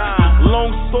witness.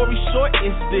 Long story short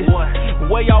is this.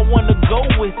 Where y'all wanna go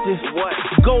with this?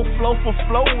 Go flow for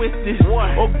flow with this,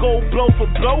 or go blow for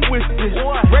blow with this.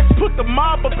 Rex put the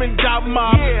mob up in Dot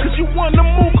Mob, cause you wanna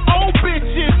move old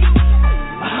bitches.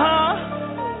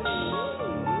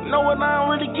 Know what I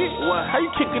don't really get? How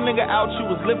you kick a nigga out you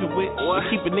was living with, and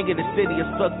keep a nigga in the city and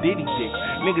suck Diddy dick?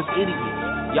 Niggas idiots.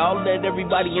 Y'all let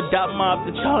everybody in Dot Mob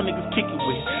that y'all niggas kick it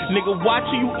with. Nigga, watch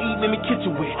who you eating in the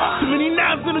kitchen with. Too many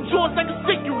knives in the joints I can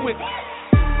stick you with.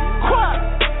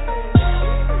 Quiet.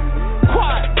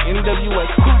 NWS,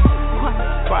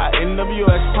 quiet.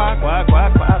 NWS, quiet.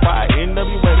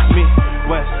 NWS,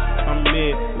 Midwest. I'm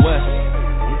Midwest.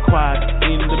 I'm quiet.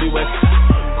 NWS,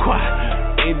 quiet.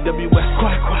 NWS,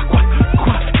 quiet.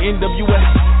 NWS,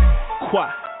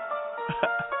 quiet.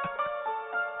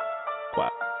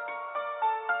 Quiet.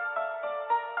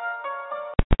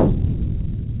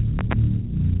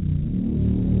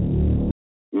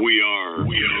 We are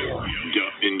the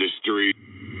Industry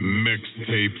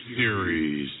Mixtape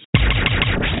Series.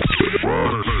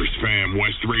 First Fam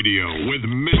West Radio with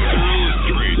Mr.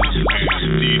 Illustrate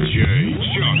and DJ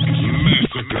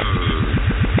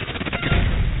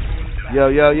Yo.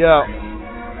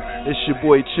 It's your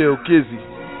boy Chill Gizzy.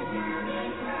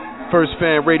 First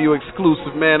Fan Radio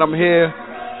exclusive, man. I'm here.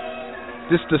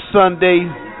 This the Sunday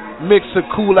Mixer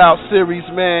Cool Out series,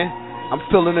 man. I'm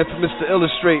filling in for Mr.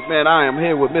 Illustrate, man. I am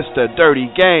here with Mr. Dirty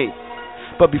Game.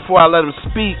 But before I let him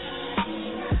speak,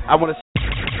 I want to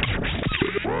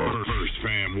First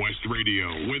Fam West Radio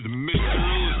with Mr.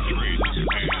 Illustrate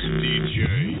and DJ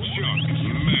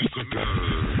CHUCKMASSACURE.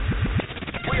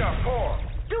 We are poor.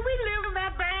 Do we live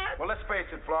that bad? Well, let's face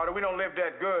it, Florida, we don't live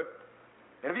that good.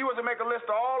 And if you was to make a list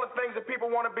of all the things that people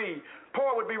want to be,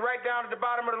 poor would be right down at the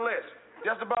bottom of the list.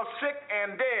 Just about sick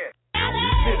and dead.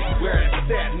 City where it's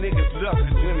at, niggas love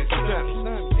it when it's sunny.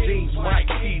 Jeans, white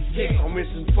tees, kicks on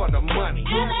mission for the money.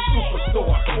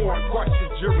 Superstore, foreign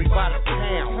questions, jury by the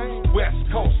pound. West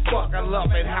Coast, fuck, I love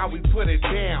it how we put it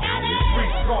down.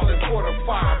 Streets calling for the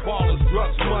fireballers,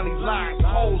 drugs, money, lies,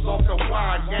 hoes off the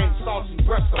wire, gang, saucy,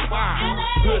 breath of fire.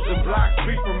 Goods and blocks,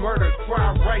 beef and murder,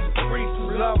 crime rate, streets,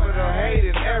 love it or hate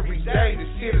it every day. The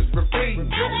shit is repeating.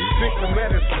 Victim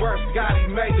at his worst, God, he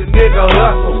made the nigga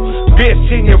hustle. Bitch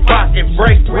in your pocket,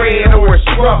 break bread or it's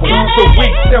trouble. So we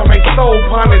sell they soul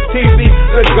on the TV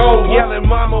to go yelling,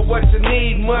 mama, what you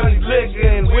need? Money, liquor,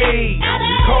 and weed.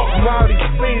 Coke, Molly,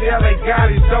 speed, LA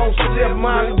got it, don't sip.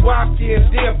 Molly, walk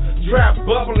and dip, trap,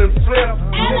 bubble, and flip.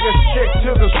 Niggas stick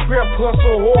to the script,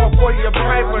 hustle hard for your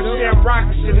paper. Sham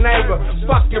rock is your neighbor.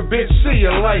 Fuck your bitch, see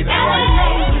you later.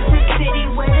 City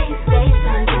where they say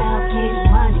sons out get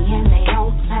money and they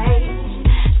don't pay.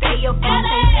 Stay up on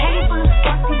their papers,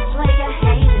 fuck these player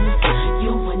haters.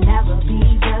 You will never be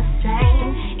the same.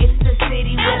 It's the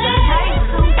city where the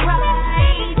lights so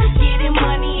bright. Getting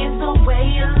money is the way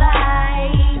of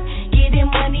life. Getting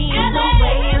money is the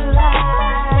way of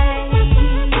life.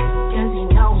 Cause you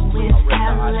know it's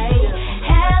LA.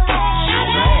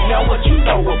 Now what you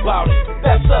know about it?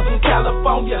 That's Southern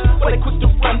California, but they quick to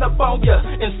run up on ya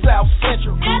in South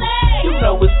Central. You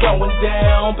know it's going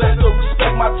down, better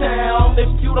respect my town. If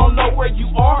you don't know where you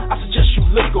are, I suggest you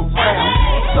look around.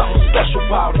 Something special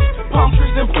about it, palm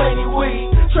trees and plenty weed.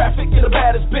 Traffic in a bad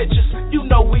bitches, you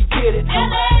know we get it.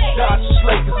 Dodgers,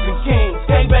 Lakers, and Kings,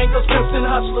 gangbangers, pimps, and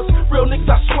hustlers. Real niggas,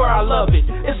 I swear I love it.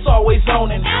 It's always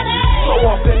on and so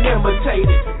often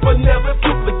imitated, but never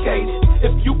duplicated.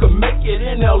 If you can make it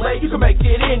in LA, you can make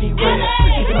it anywhere.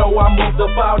 Even though I moved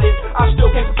about it, I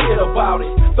still can't forget about it.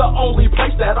 The only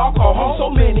place that I'll call home, so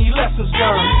many lessons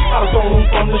learned. I was on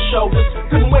from the shoulders,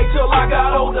 couldn't wait till I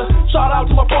got older. Shout out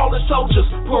to my fallen soldiers,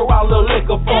 pour out a little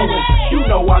liquor for them. You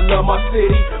know I love my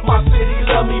city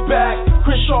love me back.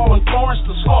 Crenshaw and Florence,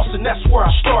 the Slauson, that's where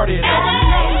I started.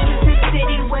 LA is the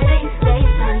city where they stay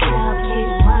turned up,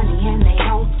 getting money and they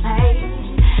don't pay.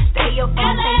 They up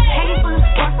on their papers,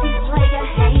 fuck these player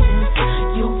haters.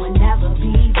 You will never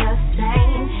be the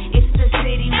same. It's the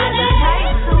city where the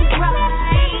lights are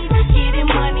bright. Getting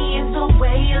money is the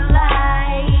way of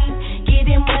life.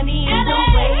 Getting money is the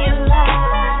way of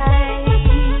life.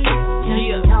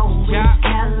 You know it's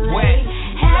LA.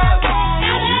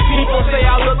 People say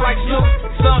I look like Snoop,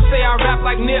 some say I rap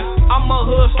like Nip. I'm a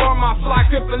hood star, my fly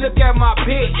crip, and look at my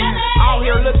bitch. Out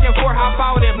here looking for how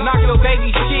about them knock little baby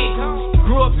shit.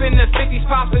 Grew up in the 50s,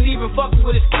 pops and even fucks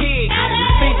with his kids.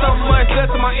 Seen so much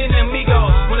just to my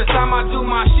enemigos. When it's time I do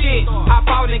my shit, hop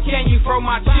out and can you throw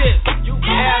my chips?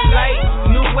 LA,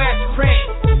 New West print,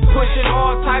 pushing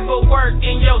all type of work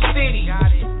in your city.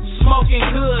 Smoking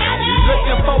good,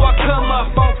 looking for a come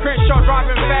up on Crenshaw,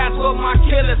 driving fast with my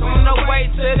killers on the way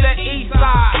to the east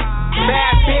side.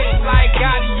 Bad bitch like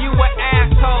Gotti, you an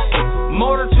asshole.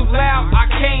 Motor too loud, I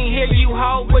can't hear you,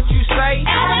 ho. What you say?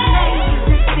 LA is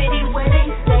the city where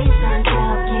they stay turned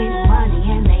up, getting money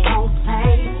and they don't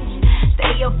pay.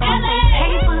 They up on their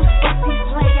papers, fuck these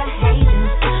player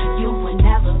haters. You will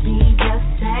never be the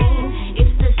same.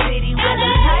 It's the city where the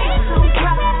lights are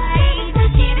bright.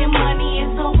 Getting money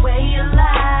is the way of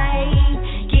life.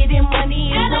 Getting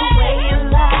money is the way of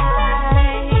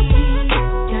life.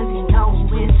 'Cause you know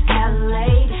it's LA.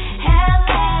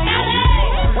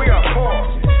 We are poor.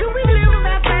 Do we live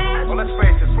that bad? Well, let's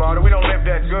face it, Florida, we don't live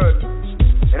that good.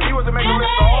 And if you was to make a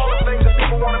list of all the things that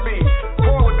people want to be,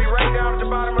 poor would be right down at the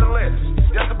bottom of the list.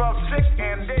 Just about sick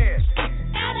and dead.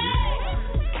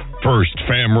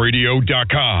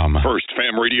 FirstFamRadio.com.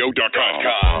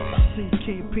 FirstFamRadio.com. See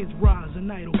kingpins rise and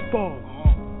night will fall.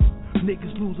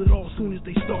 Niggas lose it all soon as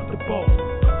they start the ball.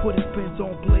 Put his pins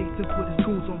on blades and put his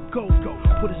goons on go.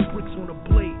 Put his bricks on a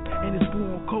blade and his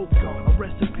blue on coke. A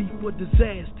recipe for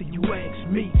disaster, you ask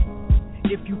me.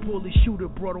 If you pull a shooter,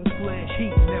 brought on flash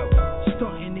heat now.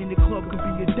 Stunting in the club can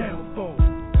be a downfall.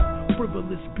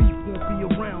 Frivolous beef won't be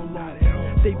around long.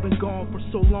 They've been gone for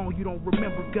so long you don't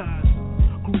remember guys.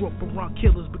 Grew up around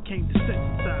killers, became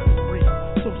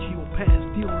desensitized. Sociopaths,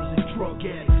 dealers, and drug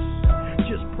addicts.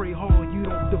 Just pray hard you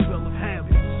don't develop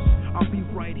habits. I'll be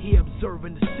right here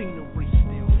observing the scenery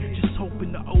still. Just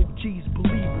hoping the OGs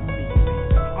believe in me.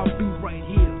 I'll be right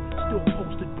here, still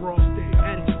posted bro.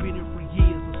 Addicts been in for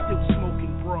years, I'm still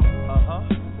smoking bro.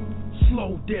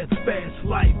 Slow death, fast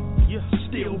life.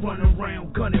 Still running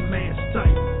around gunning mass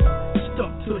type.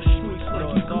 Stuck to the streets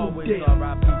like you glued there.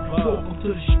 Welcome to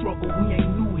the struggle, we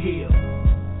ain't new here.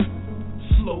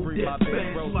 Slow death,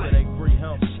 fast life.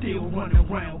 Still running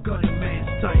around gunning mass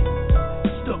type.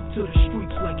 Stuck to the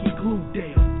streets like he glued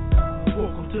there.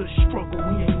 Welcome to the struggle,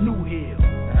 we ain't new here.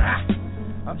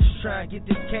 I'm just trying to get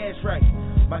this cash right.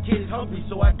 My kid is hungry,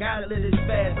 so I gotta live this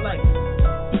fast life.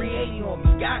 380 on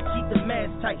me, gotta keep the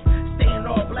mask tight. Staying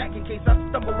all black in case I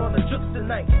stumble on the jukes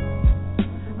tonight.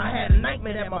 I had a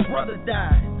nightmare that my brother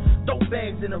died. Dope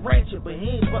bags in the rancher, but he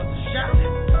ain't bust a shot.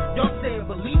 Y'all saying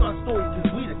believe my story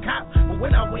cause we the cops. But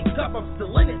when I wake up, I'm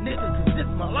still in it, nigga, cause this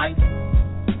my life.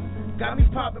 Got me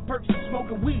popping perks and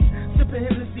smoking weed. Sipping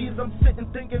Hennessy as I'm sitting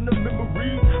thinking of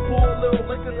memories. Pour a little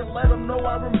liquor and let them know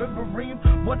I remember him.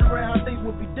 Wondering how things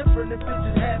would be different if it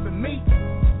just happened me.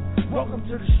 Welcome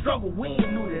to the struggle, we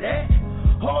ain't new to that.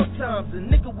 Hard times, a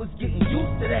nigga was getting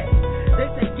used to that. They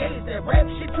say gay is that rap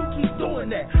shit, you keep doing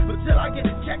that. But till I get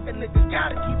a check, a nigga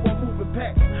gotta keep on moving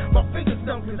packs. My fingers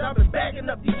numb cause I've been bagging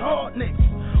up these hard nicks.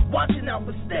 Watching out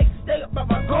for snakes, stay up by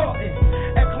my garden.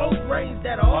 At close range,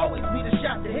 that'll always be the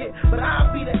shot to hit. But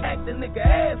I'll be the acting nigga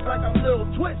ass like I'm Lil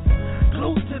Twist.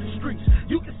 Glued to the streets,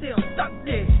 you can see I'm stuck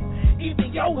there.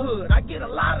 Even your hood, I get a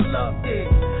lot of love there.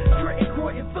 Trenton,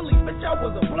 Croydon, Philly, bitch, I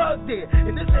was a plug there.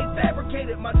 And this ain't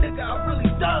fabricated, my nigga, I really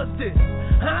does this.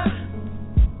 Huh?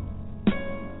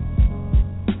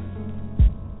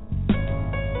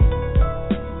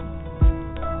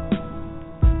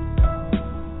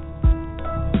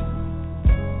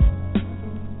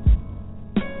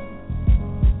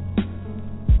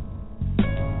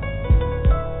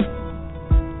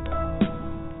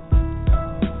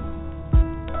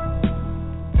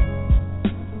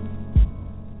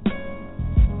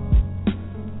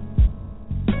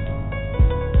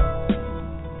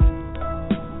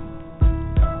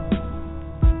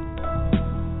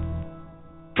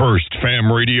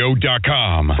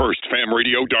 FirstFamRadio.com.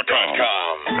 FirstFamRadio.com.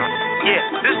 Yeah,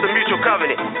 this is the Mutual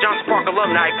Covenant, Johnson Park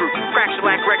Alumni Group, Crack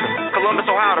Shellac Records, Columbus,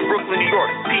 Ohio to Brooklyn, New York.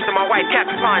 Peace to my wife,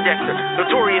 Captain Pondexter,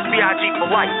 Notorious B.I.G. for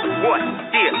life. What?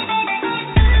 Yeah.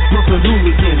 Brooklyn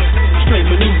hooligans, straight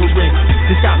maneuvering.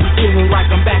 This got me feeling like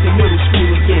I'm back in middle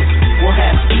school again. We'll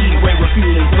have Speedway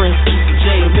refueling Prince,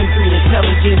 JLM3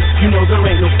 intelligence. You know there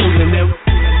ain't no fooling them.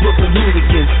 Brooklyn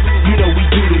hooligans, you know we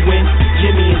do the win.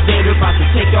 Jimmy and Xander about to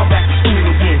take y'all back to school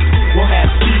again. We'll have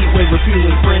Speedway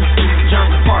refueling Prince,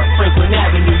 Johnson Park, Franklin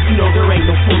Avenue. You know there ain't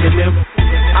no fooling them.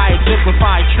 I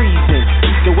exemplify treason.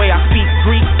 The way I speak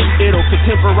Greek, it'll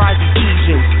contemporize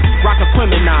Ephesians. Rock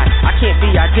Aquemini, I can't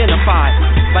be identified.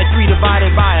 Like 3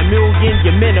 divided by 1 million,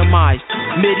 you're minimized.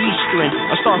 Mid-Eastern,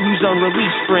 a star who's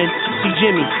unreleased, friend. See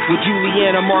Jimmy with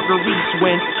Juliana Marguerite's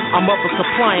win. I'm up for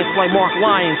compliance like Mark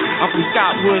Lyons. I'm from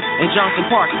Scottwood and Johnson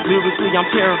Park. Lyrically,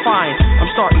 I'm terrifying. I'm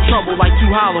starting trouble like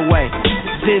Q Holloway.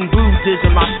 Zen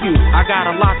Buddhism, I spew. I got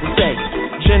a lot to say.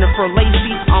 Jennifer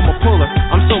Lacey, I'm a puller.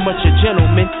 I'm so much a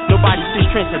gentleman. Nobody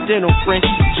sees transcendental, friend.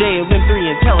 JLM3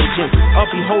 intelligence.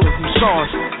 Uppy holder from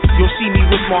stars. You'll see me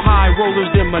with more high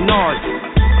rollers than Menard.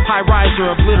 High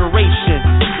riser obliteration.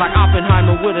 Like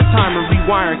Oppenheimer with a timer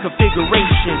rewiring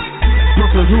configuration.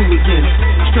 Brooklyn hooligans,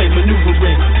 straight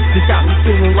maneuvering. This got me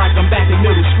feeling like I'm back in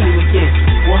middle school again.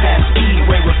 We'll have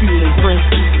Speedway refueling Prince,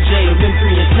 JLM3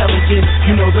 intelligence.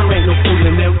 You know there ain't no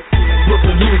fooling them.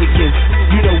 Brooklyn hooligans,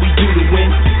 you know we do the win.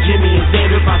 Jimmy and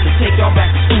Xander about to take y'all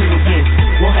back to school again.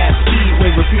 We'll have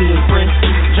Speedway refueling Prince,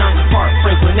 Johnson Park,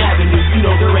 Franklin Avenue. You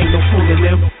know there ain't no fooling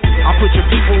them. I'll put your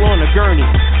people on a gurney.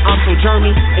 I'm so Jeremy,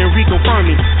 Enrico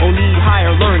Fermi. Oh, need higher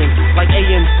learning, like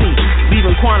AMC,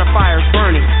 leaving quantifiers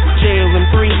burning.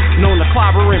 JLM3, known to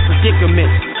clobber in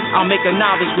predicaments. I'll make a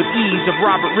novice with ease of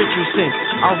Robert Richardson.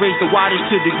 I'll raise the wattage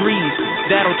to degrees.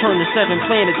 That'll turn the 7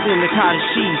 planets into cottage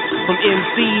cheese. From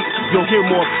MCs, you'll hear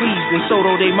more pleas than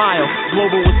Soto de Mayo.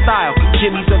 Global with style,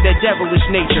 Jimmy's of that devilish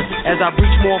nature. As I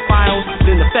breach more files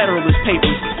than the Federalist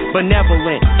Papers.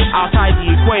 Benevolent, I'll tie the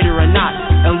equator a knot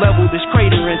and level this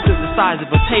crater into the size of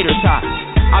a tater tot.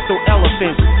 I throw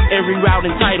elephants and reroute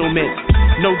entitlements.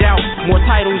 No doubt, more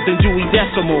titles than Dewey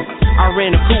Decimal. I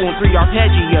ran a coup on 3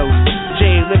 arpeggios.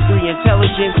 JLM3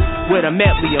 intelligence with a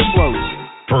medley of flows.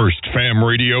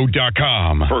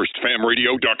 FirstFamRadio.com.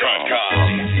 FirstFamRadio.com.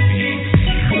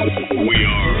 We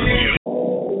are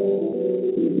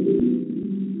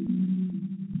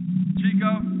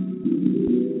Chico,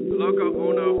 Loco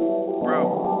Uno, bro.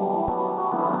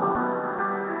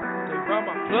 They run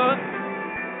my blood.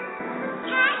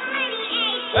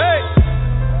 Hey,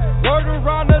 word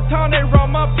around the town, they run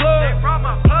my blood.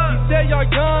 He said y'all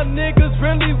young niggas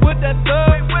really with that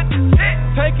thug.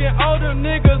 Taking older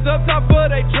niggas up top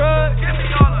of they drugs.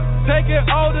 Taking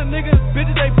older niggas,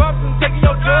 bitches, they boxing, taking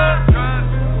your drugs.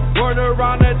 Word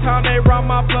around the town, they run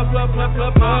my plug.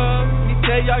 He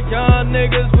said y'all young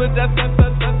niggas with that thug.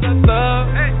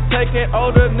 Taking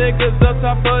older niggas up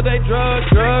top of they drugs.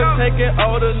 Taking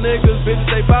older niggas, bitches,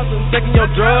 they boxing, taking your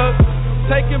drugs.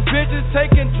 Taking bitches,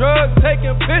 taking drugs,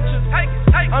 taking pictures.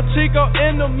 I'm Chico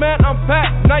in the man, I'm back,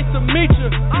 nice to meet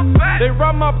you. They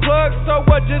run my plug, so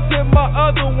what, just hit my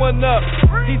other one up.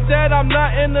 He said I'm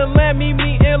not in the land, meet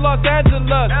me in Los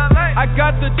Angeles. I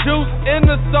got the juice in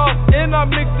the sauce, and I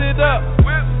mixed it up.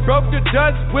 Broke the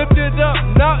Dutch, whipped it up,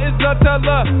 now it's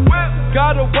Nutella.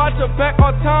 Gotta watch her back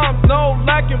on time, no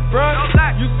lacking, bruh.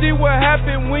 You see what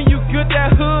happened when you get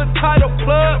that hood title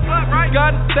plug. You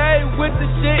gotta stay with the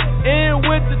shit and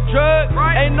with the drug.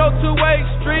 Ain't no two-way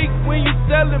street when you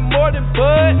selling more than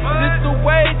bud. This the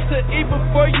way to eat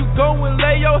before you go and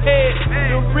lay your head.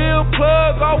 The real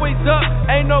plug always up,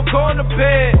 ain't no going to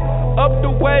bed. Up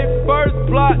the way, first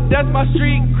block, that's my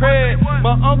street cred.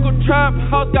 My uncle Trap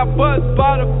house got buzzed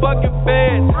by the fucking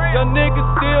feds. Young niggas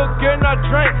still getting our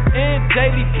drink and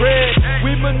daily bread.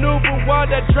 We maneuver while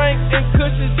that drink and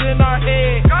cushions in our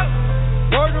head.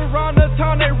 Word around the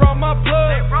town, they run my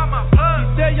blood.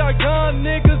 He said y'all young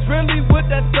niggas really with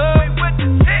that thug.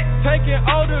 Taking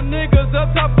older niggas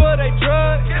up top of they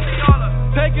drugs.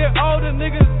 Taking older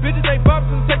niggas, bitches, they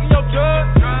boxing, taking your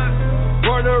drugs.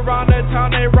 Word around the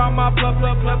town, they run my plug.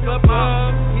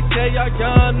 He said y'all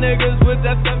young niggas with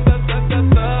that thug.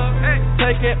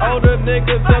 Taking older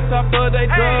niggas up top of they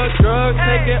drugs.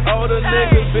 Taking older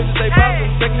niggas, bitches, they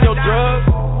boxing, taking your drugs.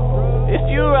 If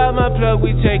you ride my plug,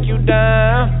 we take you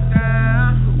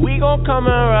down. We gon' come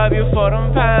and rob you for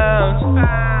them pounds.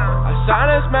 A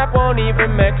silence map won't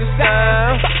even make a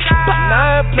sound.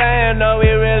 Not playing, no, we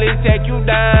really take you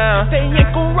down. They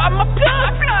ain't gon' rob my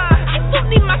plug. I still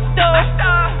need my stuff.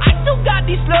 I still got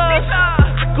these slugs.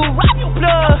 I could rob your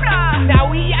plug. Now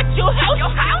we at your house.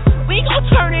 We gon'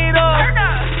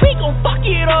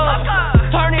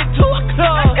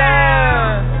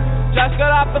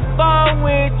 off the phone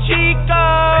with Chico.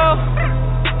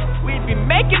 We be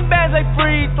making bands like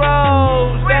free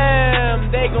throws.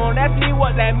 Damn, they gon' ask me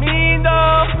what that mean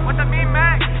though. What that mean,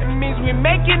 man? It means we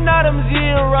making all them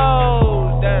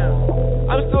zeros. Damn,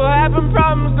 I'm still having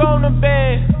problems going to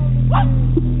bed.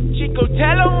 Chico,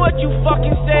 tell them what you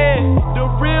fucking said. The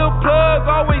real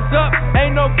plug always up,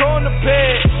 ain't no going to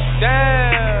bed.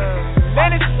 Damn,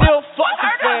 man, it's still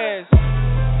fucking fast.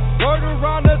 Word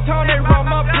around the town, they run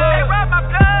my blood.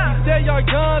 He said y'all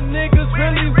young niggas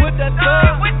really with that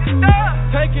thug.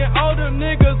 Taking all the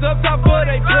niggas up top of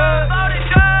they drugs.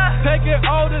 Taking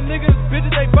all the niggas,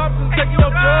 bitches, they bops and taking your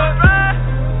drugs.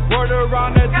 Word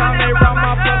around the town, they run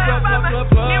my blood.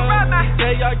 He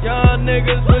said y'all young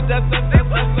niggas with that thug.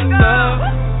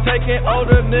 Taking all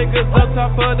the niggas up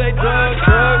top of they drugs.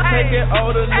 Taking all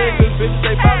the niggas, bitches,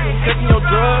 they bops and taking your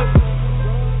drugs.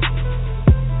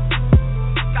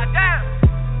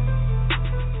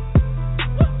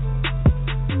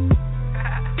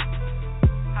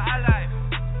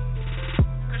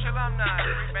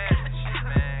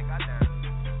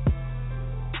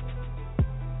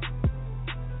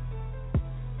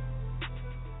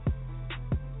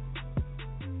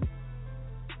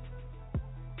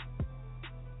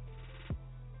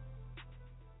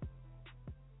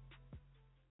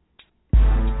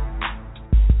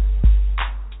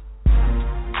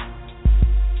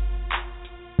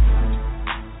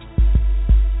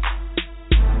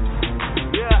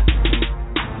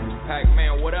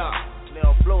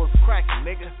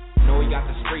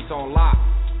 On lock,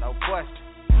 no question.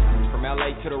 From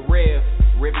LA to the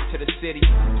Rivy to the city.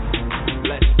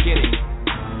 Let's get it.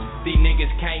 These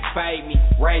niggas can't fade me.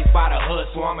 Raised by the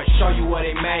hood, so I'ma show you what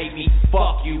it made me.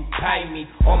 Fuck you, pay me.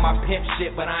 On my pimp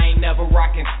shit, but I ain't never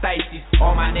rockin' Stacy's.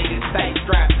 All my niggas stay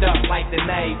strapped up like the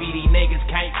Navy. These niggas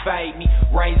can't fade me.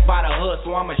 Raised by the hood,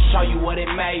 so I'ma show you what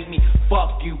it made me.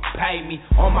 Fuck you, pay me.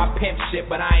 On my pimp shit,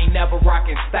 but I ain't never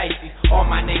rockin' Stacy's. All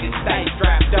my niggas stay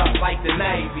strapped up like the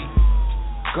Navy.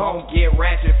 Gon' get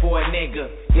ratchet for a nigga.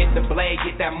 Hit the blade,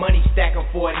 get that money stacking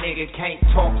for a nigga. Can't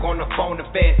talk on the phone, the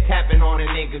feds tapping on a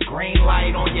nigga. Green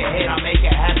light on your head, I make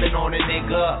it happen on a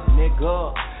nigga.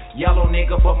 Yellow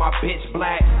nigga, but my bitch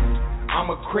black. I'm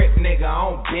a crip nigga,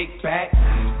 I don't big back.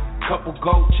 Couple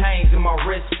gold chains in my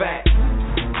wrist fat.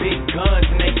 Big guns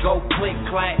and they go click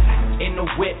clack. In the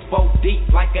whip, 4 deep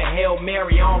like a Hail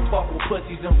Mary. I don't fuck with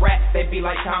pussies and rats, they be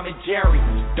like Tom and Jerry.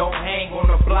 Don't hang on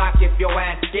the block if your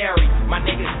ass scary. My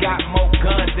niggas got more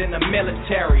guns than the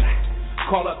military.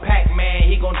 Call up Pac-Man,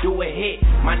 he gon' do a hit.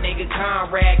 My nigga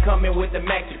Conrad coming with the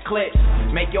extra clips.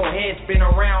 Make your head spin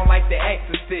around like the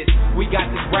Exorcist. We got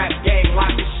this rap game,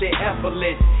 lock this shit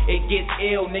effortless. It gets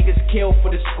ill, niggas kill for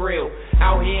the skrill.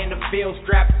 Out here in the field,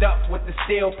 strapped up with the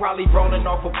steel, probably rolling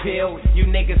off a pill. You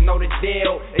niggas know the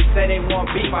deal. They say they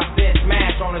want beef, I said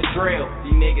smash on the drill.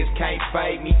 These niggas can't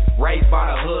fade me. Raised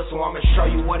by the hood, so I'ma show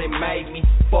you what it made me.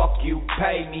 Fuck you,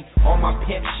 pay me. On my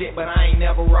pimp shit, but I ain't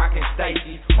never rockin'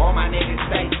 Stacy. All my niggas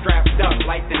stay strapped up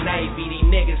like the Navy. These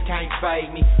niggas can't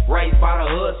fade me. Raised by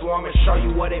the hood, so I'ma show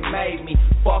you what it made me.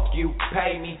 Fuck you,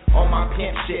 pay me. On my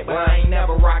pimp shit, but I ain't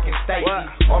never rockin' Stacy.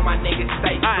 All my niggas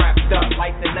stay strapped up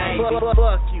like the Navy.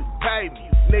 Fuck you, pay me.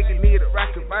 Nigga need a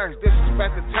record verse.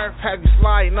 Disrespect the turf, have you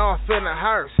sliding off in a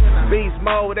hearse. Beast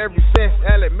mode ever since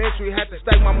elementary. Had to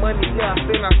stack my money up,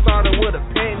 then I started with a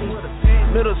penny.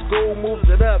 Middle school moved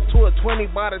it up to a 20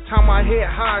 by the time I hit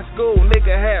high school.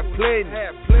 Nigga had plenty.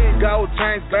 Gold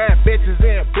chains, bad bitches,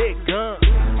 and big guns.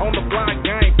 On the block,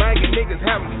 gang banging, niggas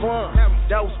having fun.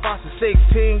 That was spots at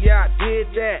 16, yeah, I did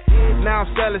that. Now I'm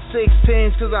selling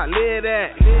 16s cause I live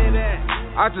that.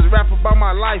 I just rap about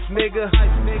my life, nigga.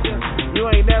 You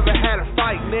ain't never had a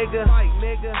fight, nigga.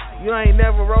 You ain't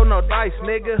never rolled no dice,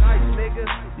 nigga.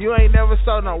 You ain't never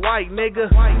sold no white,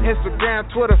 nigga. Instagram,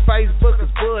 Twitter, Facebook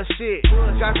is bullshit.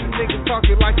 Got some niggas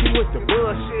talking like you with the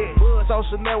bullshit.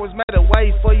 Social networks made a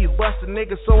way for you bust a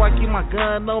nigga, so I keep my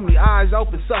gun on me, eyes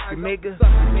open, suck a nigga.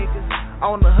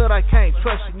 On the hood, I can't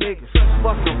trust you niggas.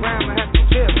 Fuck around and have to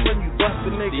tip when you bust a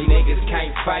nigga. These niggas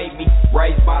can't fade me.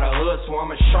 Raised by the hood, so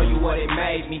I'ma show you what it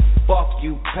made me. Fuck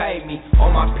you, pay me. On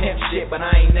my pimp shit, but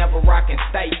I ain't never rockin'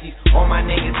 Stacy's. All my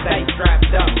niggas stay strapped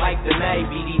up like the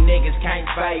Navy. These niggas can't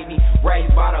fade me.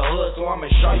 Raised by the hood, so I'ma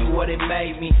show you what it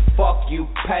made me. Fuck you,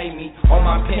 pay me. On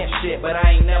my pimp shit, but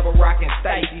I ain't never rockin'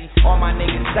 Stacy's. All my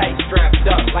niggas stay strapped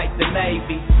up like the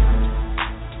Navy.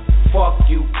 Fuck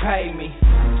you, pay me.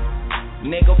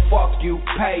 Nigga, fuck you,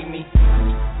 pay me.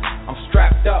 I'm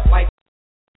strapped up like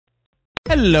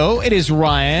Hello, it is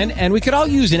Ryan, and we could all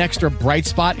use an extra bright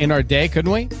spot in our day,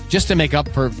 couldn't we? Just to make up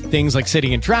for things like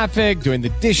sitting in traffic, doing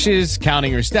the dishes,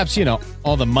 counting your steps, you know,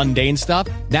 all the mundane stuff.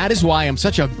 That is why I'm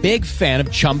such a big fan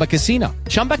of Chumba Casino.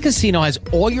 Chumba Casino has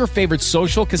all your favorite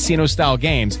social casino-style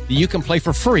games that you can play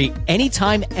for free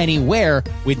anytime, anywhere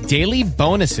with daily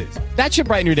bonuses. That should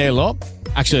brighten your day a little.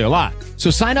 Actually, a lot.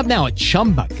 So sign up now at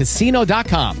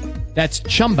ChumbaCasino.com. That's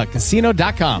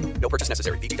ChumbaCasino.com. No purchase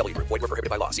necessary. VGW Group. Void where prohibited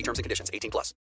by law. See terms and conditions. 18+.